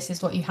sounds like this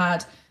is what you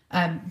had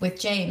with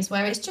James,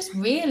 where it's just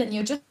real and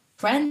you're just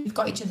friends, you've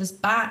got each other's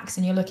backs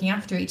and you're looking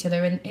after each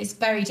other, and it's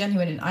very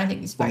genuine, and I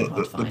think it's very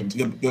hard to find.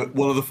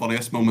 One of the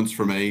funniest moments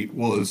for me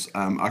was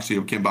actually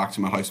I came back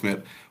to my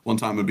housemate one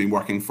time. I'd been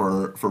working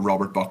for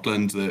Robert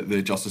Buckland,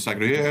 the Justice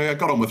Secretary. I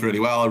got on with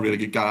really well, a really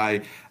good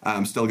guy.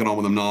 Still get on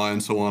with him now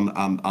and so on,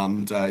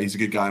 and he's a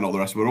good guy and all the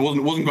rest of it.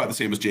 It wasn't quite the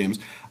same as James.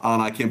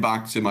 And I came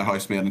back to my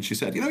housemate and she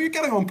said, you're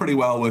getting on pretty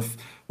well with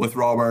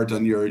Robert,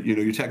 and you're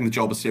taking the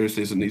job as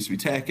seriously as it needs to be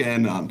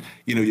taken, and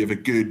you have a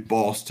good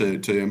boss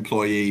to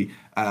employee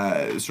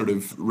sort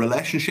of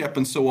relationship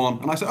and so on.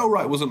 And I said, oh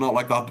right, was it not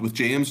like that with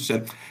James? She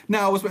said,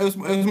 no, it was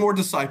more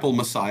disciple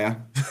messiah.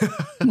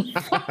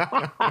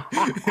 I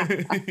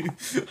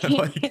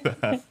like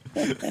that.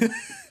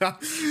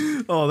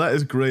 Oh, that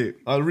is great.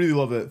 I really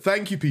love it.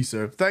 Thank you,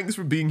 Peter. Thanks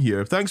for being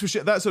here. Thanks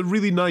for that's a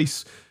really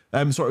nice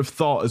sort of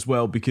thought as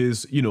well,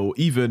 because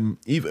even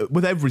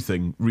with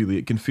everything really,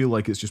 it can feel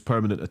like it's just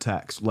permanent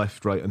attacks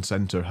left, right and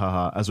centre,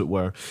 haha, as it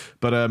were.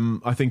 But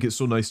I think it's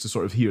so nice to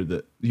sort of hear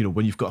that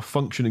when you've got a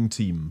functioning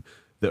team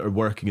that are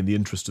working in the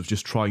interest of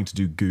just trying to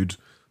do good,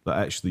 that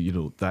actually,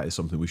 that is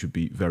something we should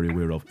be very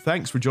aware of.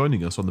 Thanks for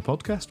joining us on the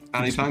podcast.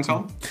 Anytime,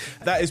 Tom.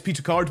 That is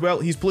Peter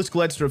Cardwell. He's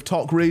political editor of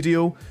Talk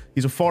Radio.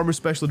 He's a former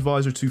special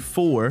advisor to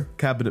 4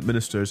 cabinet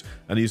ministers,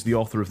 and he's the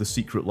author of The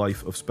Secret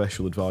Life of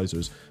Special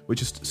Advisors,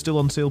 which is still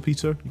on sale,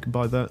 Peter. You can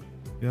buy that.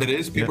 Yeah. It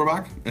is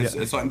paperback. Yeah.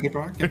 It's out in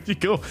paperback. There you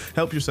go.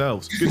 Help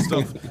yourselves. Good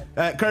stuff.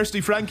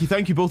 Kirsty, Frankie,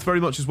 thank you both very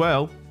much as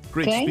well.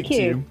 Great to speak to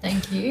you.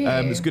 Thank you.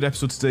 It's a good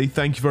episode today.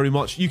 Thank you very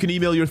much. You can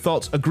email your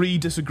thoughts, agree,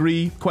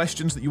 disagree,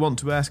 questions that you want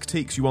to ask,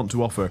 takes you want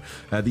to offer.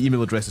 The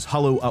email address is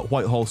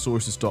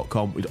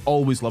hello@whitehallsources.com. We'd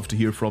always love to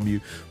hear from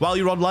you. While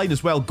you're online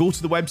as well, go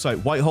to the website,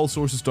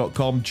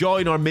 whitehallsources.com.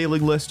 Join our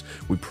mailing list.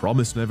 We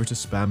promise never to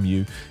spam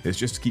you. It's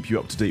just to keep you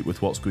up to date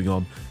with what's going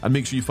on. And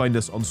make sure you find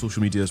us on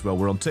social media as well.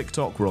 We're on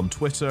TikTok, we're on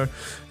Twitter,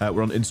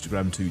 we're on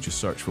Instagram too. Just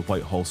search for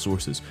Whitehall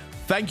Sources.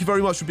 Thank you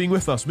very much for being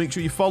with us. Make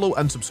sure you follow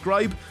and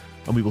subscribe,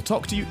 and we will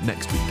talk to you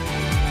next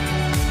week.